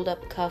against rolled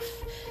up cuff,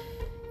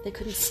 they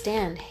couldn't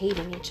stand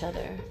hating each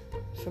other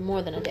for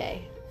more than a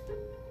day.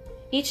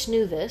 Each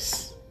knew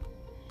this.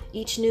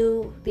 Each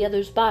knew the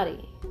other's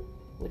body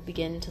would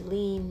begin to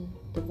lean,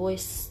 the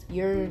voice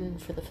yearn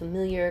for the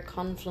familiar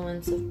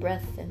confluence of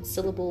breath and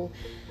syllable.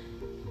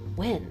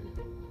 When?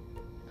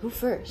 Who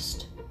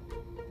first?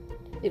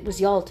 It was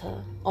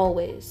Yalta,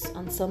 always,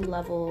 on some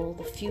level,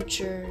 the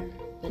future,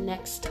 the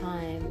next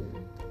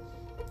time,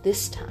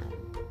 this time.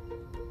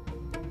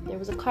 There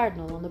was a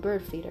cardinal on the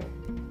bird feeder.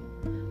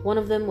 One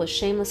of them was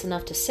shameless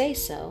enough to say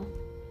so,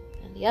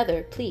 and the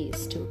other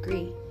pleased to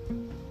agree.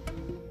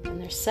 And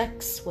their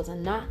sex was a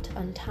knot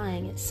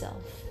untying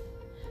itself,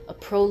 a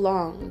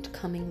prolonged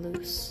coming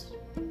loose.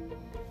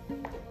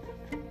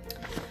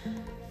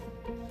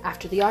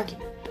 after the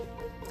argument.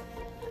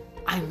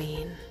 I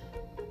mean,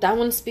 that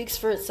one speaks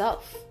for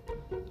itself.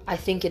 I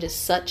think it is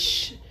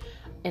such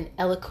an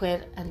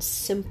eloquent and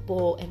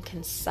simple and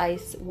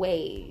concise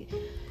way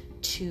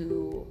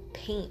to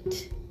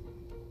paint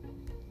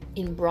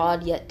in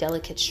broad yet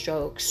delicate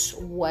strokes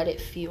what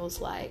it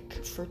feels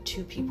like for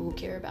two people who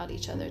care about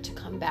each other to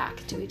come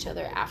back to each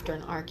other after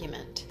an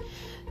argument,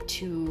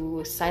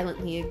 to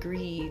silently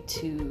agree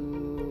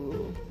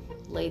to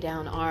lay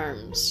down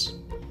arms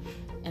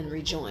and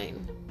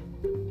rejoin.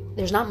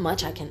 There's not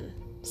much I can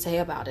say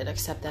about it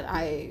except that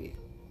I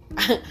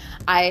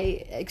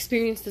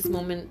experience this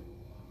moment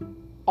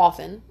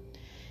often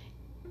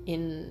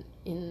in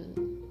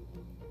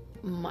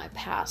my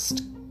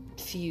past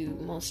few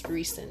most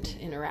recent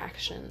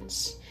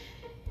interactions,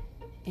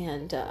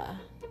 and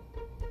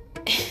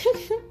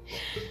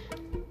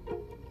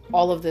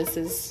all of this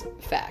is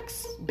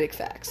facts, big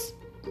facts,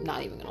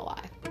 not even gonna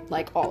lie,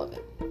 like all of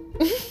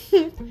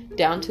it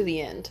down to the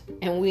end.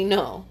 And we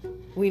know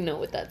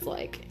what that's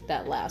like.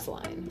 That last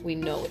line, we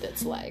know what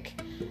it's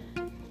like.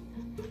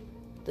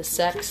 The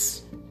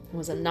sex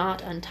was a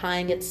knot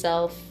untying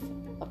itself,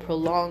 a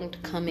prolonged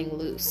coming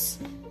loose.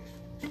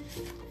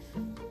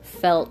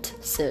 Felt,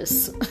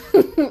 sis.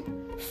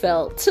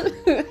 Felt.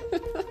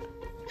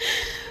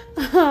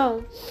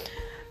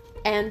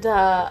 And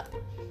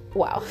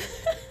wow.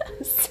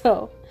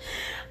 So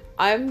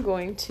I'm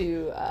going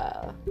to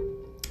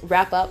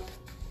wrap up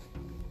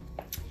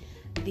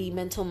the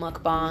mental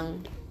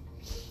mukbang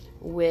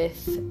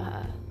with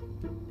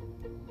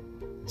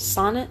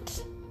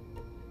sonnet.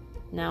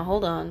 Now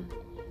hold on,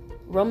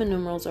 Roman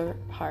numerals are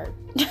hard.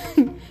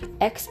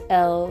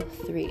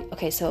 XL3.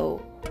 Okay,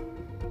 so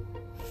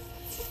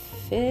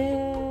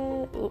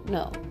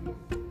no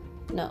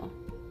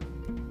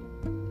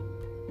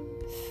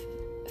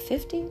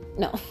 50,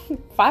 no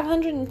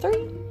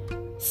 503,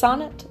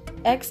 sonnet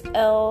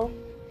XL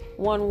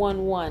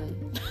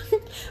 111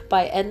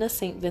 by Edna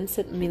St.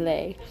 Vincent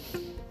Millay.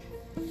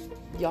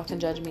 Y'all can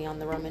judge me on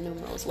the Roman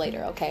numerals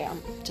later, okay?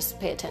 Just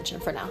pay attention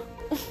for now.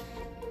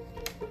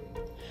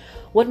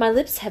 What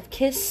lips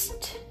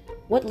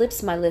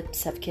my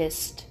lips have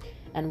kissed,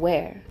 and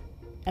where,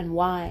 and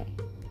why,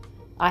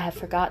 I have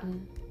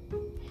forgotten,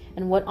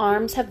 and what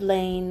arms have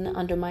lain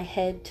under my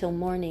head till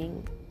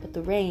morning, but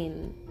the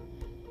rain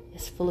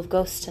is full of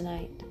ghosts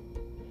tonight,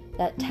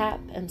 that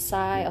tap and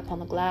sigh upon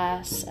the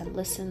glass and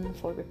listen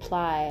for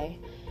reply,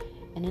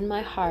 and in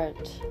my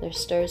heart there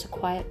stirs a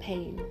quiet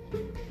pain,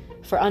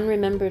 for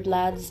unremembered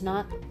lads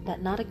not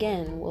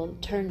again will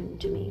turn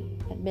to me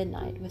at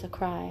midnight with a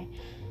cry.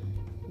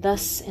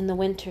 Thus in the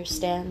winter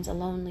stands a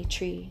lonely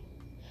tree,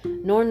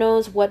 nor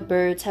knows what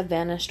birds have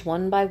vanished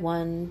one by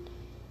one,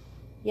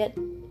 yet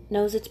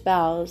knows its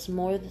boughs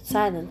more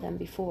silent than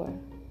before.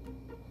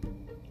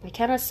 I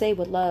cannot say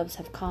what loves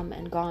have come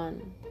and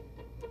gone.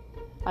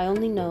 I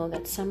only know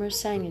that summer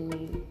sang in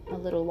me a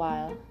little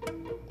while,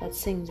 that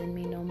sings in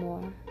me no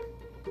more.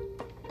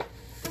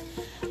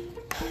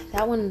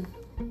 That one,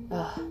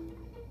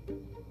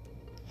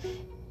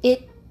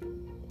 it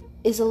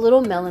is a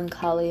little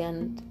melancholy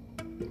and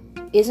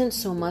isn't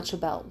so much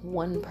about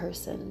one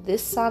person.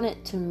 This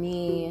sonnet to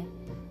me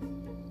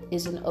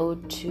is an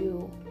ode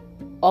to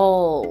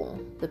all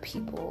the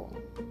people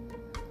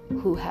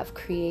who have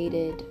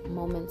created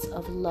moments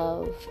of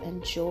love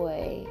and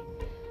joy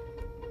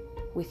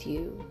with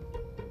you,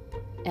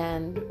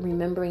 and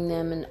remembering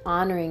them and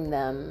honoring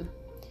them,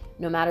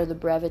 no matter the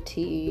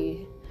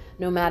brevity,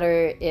 no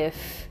matter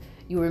if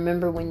you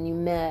remember when you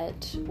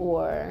met,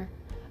 or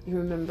you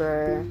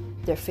remember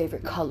their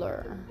favorite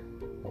color,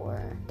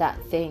 or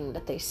that thing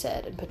that they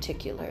said in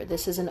particular.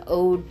 This is an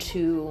ode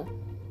to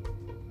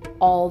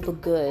all the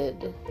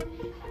good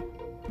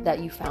that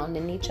you found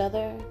in each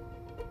other,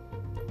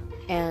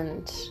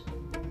 and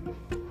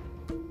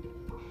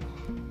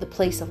the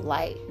place of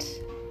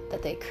light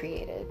that they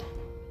created.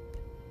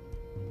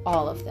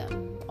 All of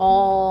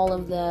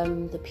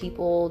them, the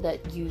people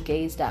that you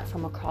gazed at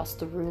from across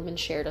the room and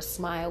shared a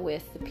smile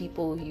with, the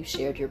people you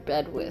shared your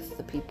bed with,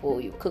 the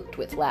people you cooked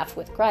with, laughed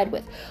with, cried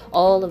with,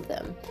 all of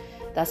them.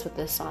 That's what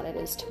this sonnet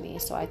is to me.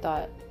 So I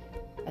thought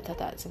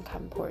that's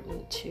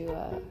important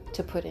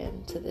to put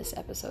into this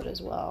episode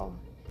as well,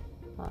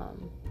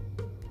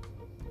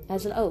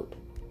 as an ode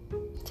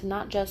to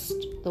not just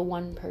the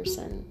one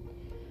person,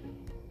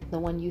 the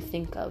one you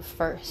think of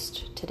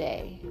first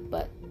today,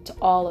 but to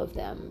all of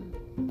them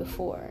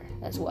before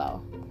as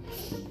well.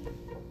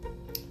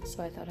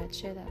 So I thought I'd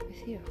share that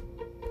with you.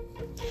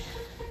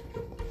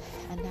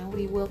 And now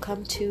we will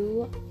come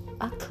to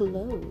a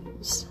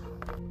close.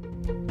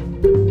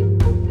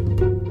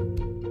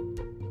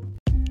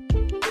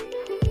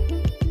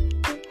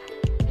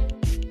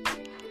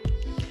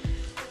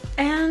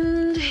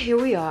 And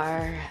here we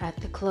are at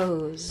the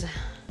close.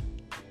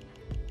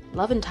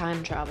 Love and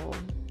time travel.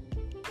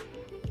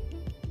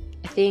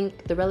 I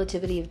think the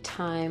relativity of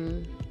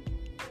time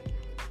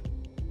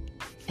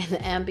and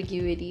the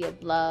ambiguity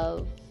of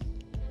love,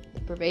 the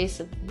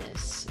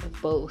pervasiveness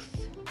of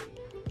both,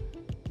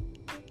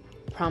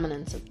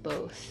 prominence of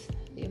both,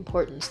 the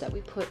importance that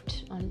we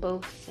put on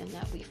both and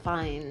that we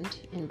find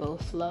in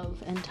both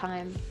love and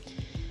time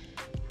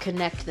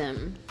connect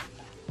them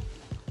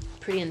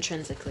pretty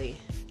intrinsically.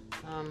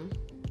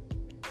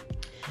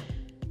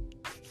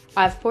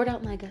 I've poured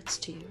out my guts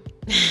to you,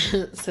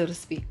 so to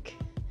speak,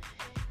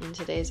 in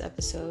today's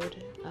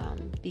episode,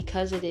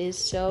 because it is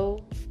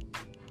so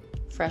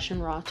fresh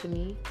and raw to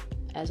me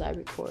as I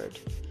record.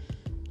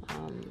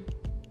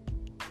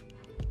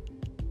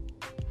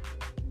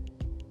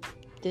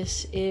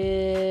 This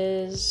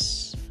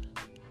is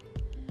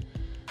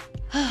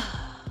a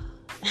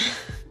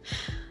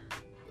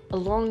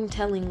long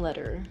telling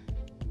letter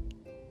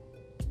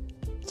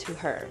to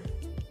her,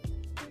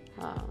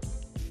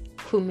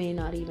 who may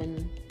not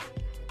even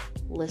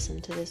listen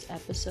to this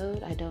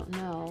episode. I don't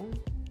know.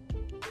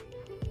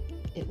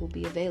 It will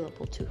be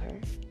available to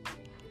her,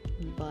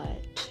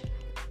 but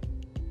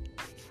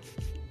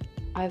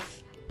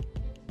I've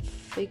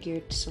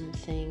figured some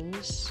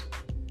things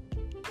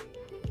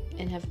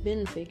and have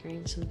been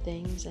figuring some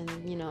things,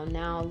 and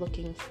now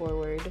looking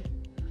forward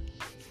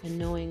and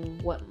knowing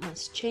what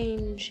must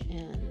change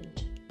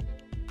and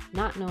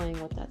not knowing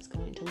what that's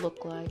going to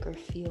look like or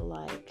feel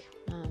like.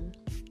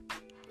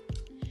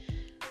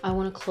 I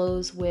want to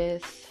close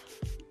with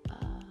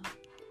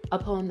a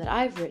poem that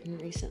I've written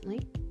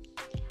recently,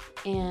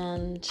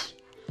 and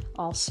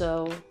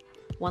also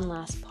one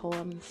last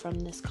poem from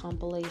this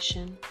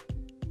compilation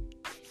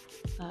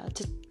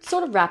to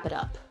sort of wrap it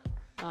up.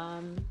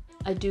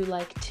 I do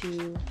like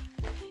to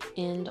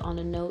end on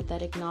a note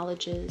that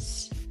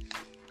acknowledges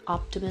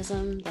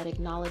optimism, that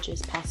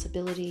acknowledges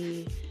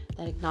possibility,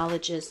 that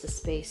acknowledges the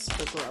space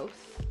for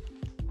growth.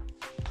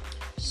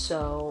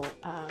 So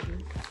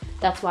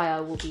that's why I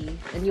will be,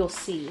 and you'll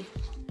see,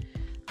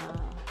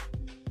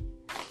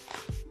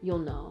 you'll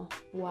know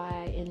why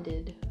I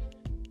ended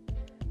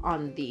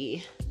on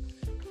the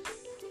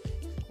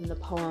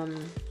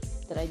poem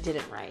that I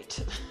didn't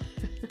write.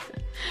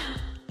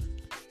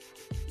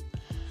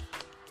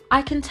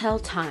 I Can Tell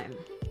Time.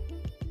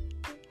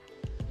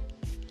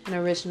 An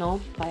original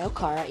by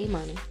Okara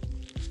Imani.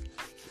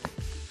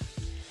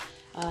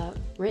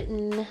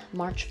 Written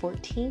March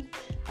 14th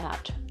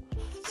at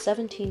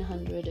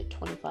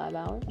 1725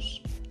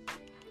 hours.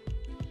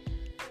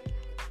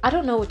 I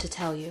don't know what to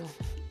tell you.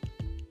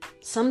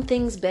 Some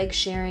things beg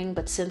sharing,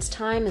 but since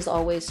time is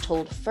always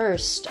told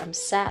first, I'm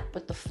sat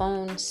with the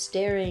phone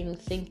staring,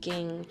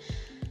 thinking,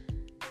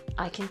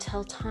 I can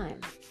tell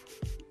time.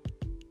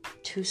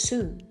 Too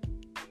soon.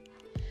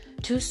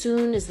 Too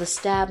soon is the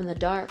stab in the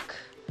dark.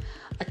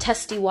 A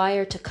testy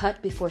wire to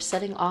cut before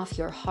setting off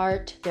your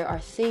heart. There are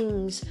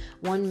things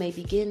one may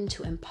begin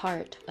to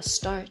impart. A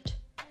start.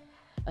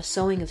 A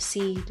sowing of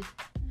seed.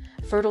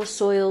 Fertile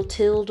soil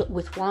tilled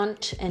with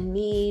want and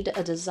need.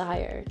 A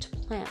desire to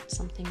plant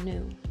something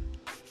new.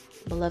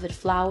 A beloved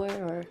flower,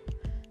 or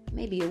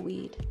maybe a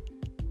weed.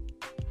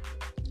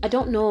 I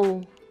don't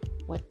know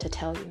what to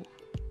tell you.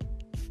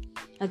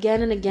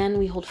 Again and again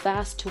we hold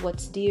fast to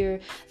what's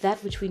dear,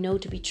 that which we know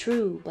to be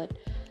true, but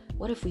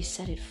what if we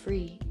set it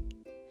free?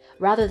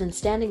 Rather than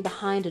standing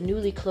behind a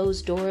newly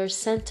closed door,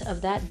 scent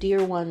of that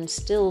dear one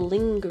still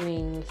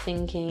lingering,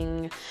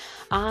 thinking,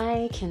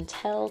 I can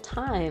tell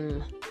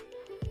time.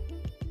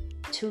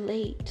 Too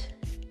late.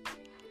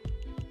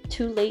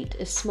 Too late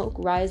is smoke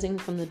rising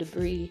from the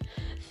debris.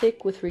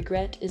 Thick with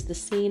regret is the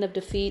scene of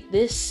defeat.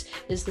 This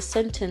is the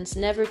sentence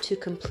never to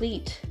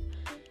complete,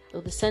 though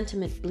the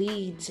sentiment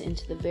bleeds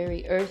into the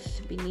very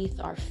earth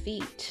beneath our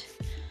feet.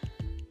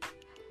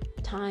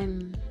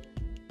 Time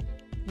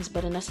is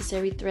but a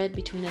necessary thread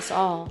between us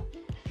all.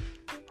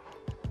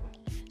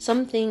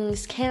 Some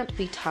things can't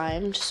be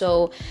timed,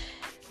 so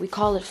we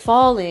call it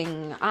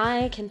falling.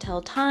 I can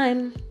tell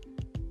time.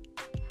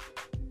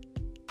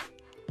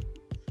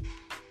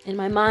 In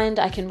my mind,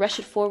 I can rush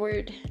it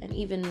forward and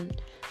even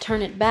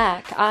turn it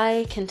back.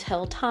 I can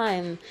tell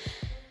time,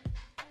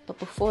 but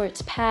before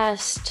it's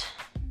passed,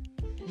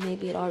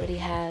 maybe it already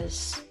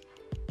has,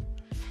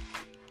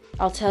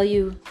 I'll tell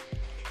you,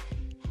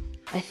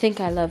 I think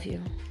I love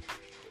you.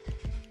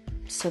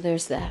 So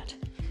there's that.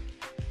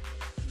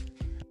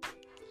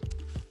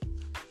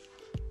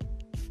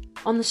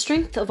 On the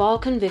Strength of All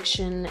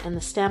Conviction and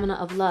the Stamina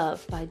of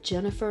Love by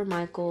Jennifer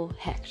Michael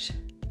Hecht.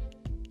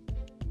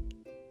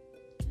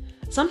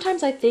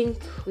 Sometimes I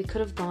think we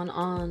could have gone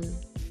on,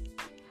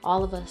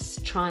 all of us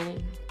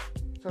trying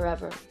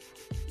forever.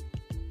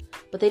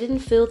 But they didn't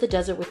fill the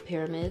desert with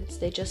pyramids,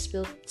 they just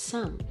built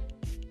some.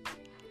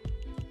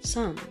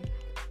 Some.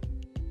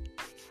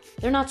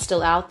 They're not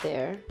still out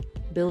there,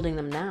 building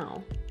them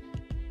now.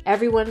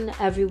 Everyone,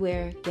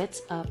 everywhere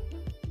gets up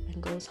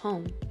and goes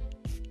home.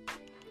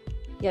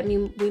 Yet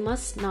we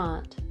must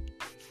not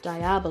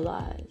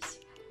diabolize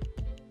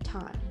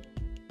time.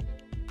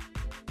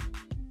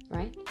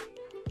 Right?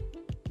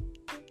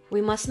 We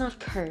must not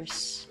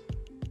curse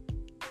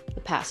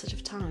the passage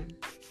of time.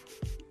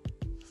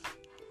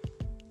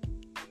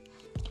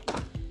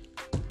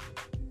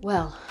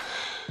 Well,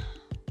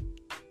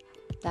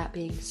 that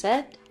being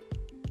said,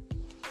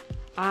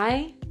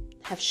 I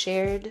have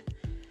shared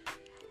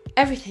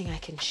everything I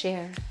can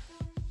share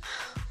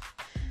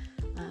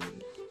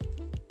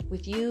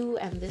with you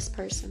and this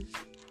person.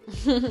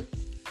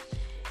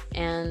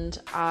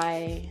 And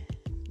I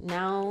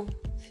now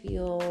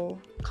feel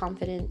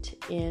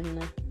confident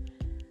in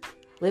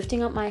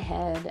lifting up my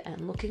head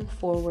and looking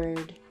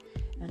forward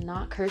and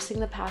not cursing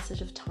the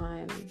passage of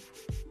time.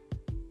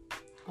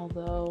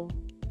 Although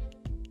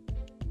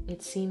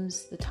it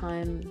seems the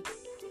time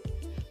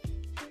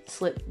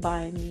slipped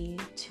by me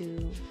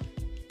to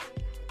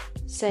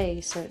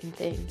say certain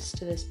things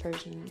to this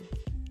person,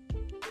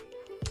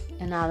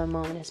 and now the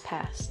moment has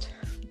passed.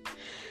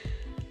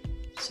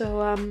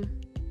 So,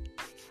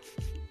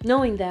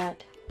 knowing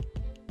that,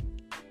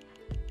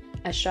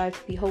 I strive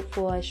to be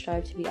hopeful, I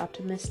strive to be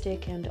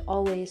optimistic, and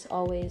always,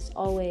 always,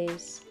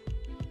 always,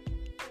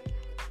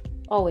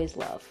 always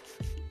love.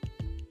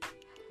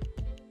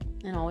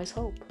 And always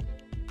hope.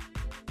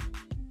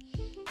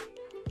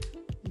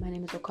 My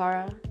name is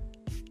Okara,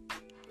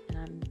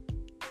 and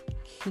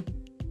I'm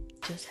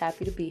just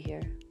happy to be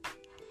here.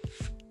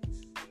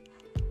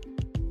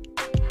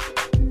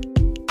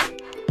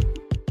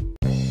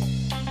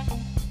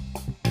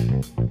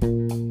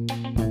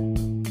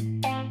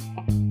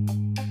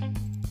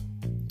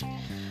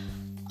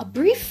 A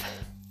brief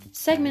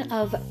segment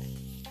of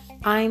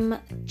I'm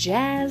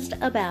Jazzed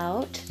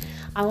About.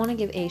 I want to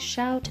give a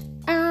shout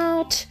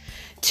out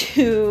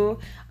to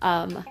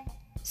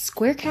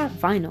Square Cat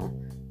Vinyl,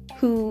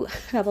 who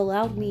have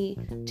allowed me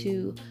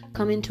to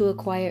come into a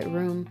quiet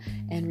room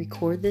and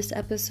record this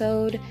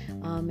episode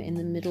in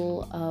the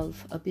middle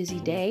of a busy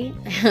day.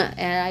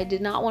 And I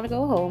did not want to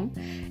go home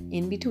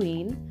in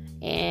between.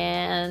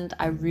 And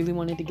I really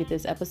wanted to get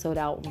this episode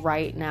out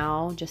right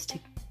now just to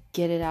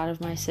get it out of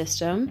my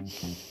system.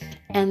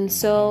 And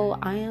so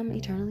I am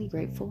eternally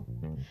grateful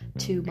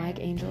to Mike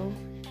Angel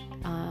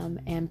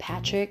and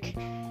Patrick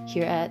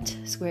here at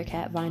Square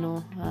Cat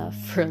Vinyl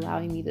for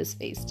allowing me the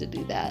space to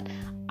do that.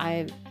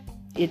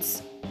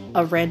 It's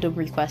a random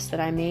request that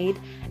I made,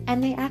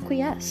 and they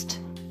acquiesced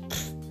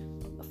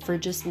for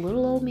just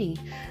little old me.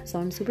 So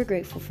I'm super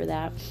grateful for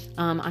that.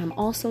 I'm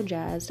also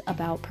jazzed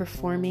about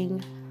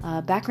performing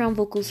background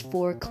vocals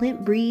for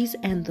Clint Breeze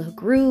and The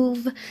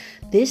Groove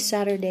this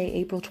Saturday,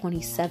 April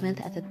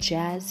 27th at the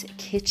Jazz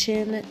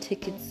Kitchen.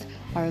 Tickets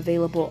are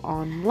available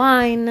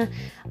online.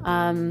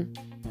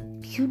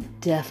 You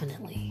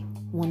definitely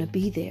want to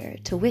be there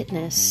to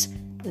witness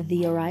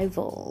the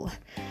arrival.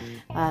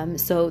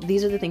 So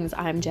these are the things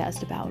I'm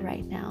jazzed about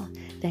right now.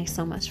 Thanks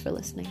so much for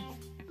listening.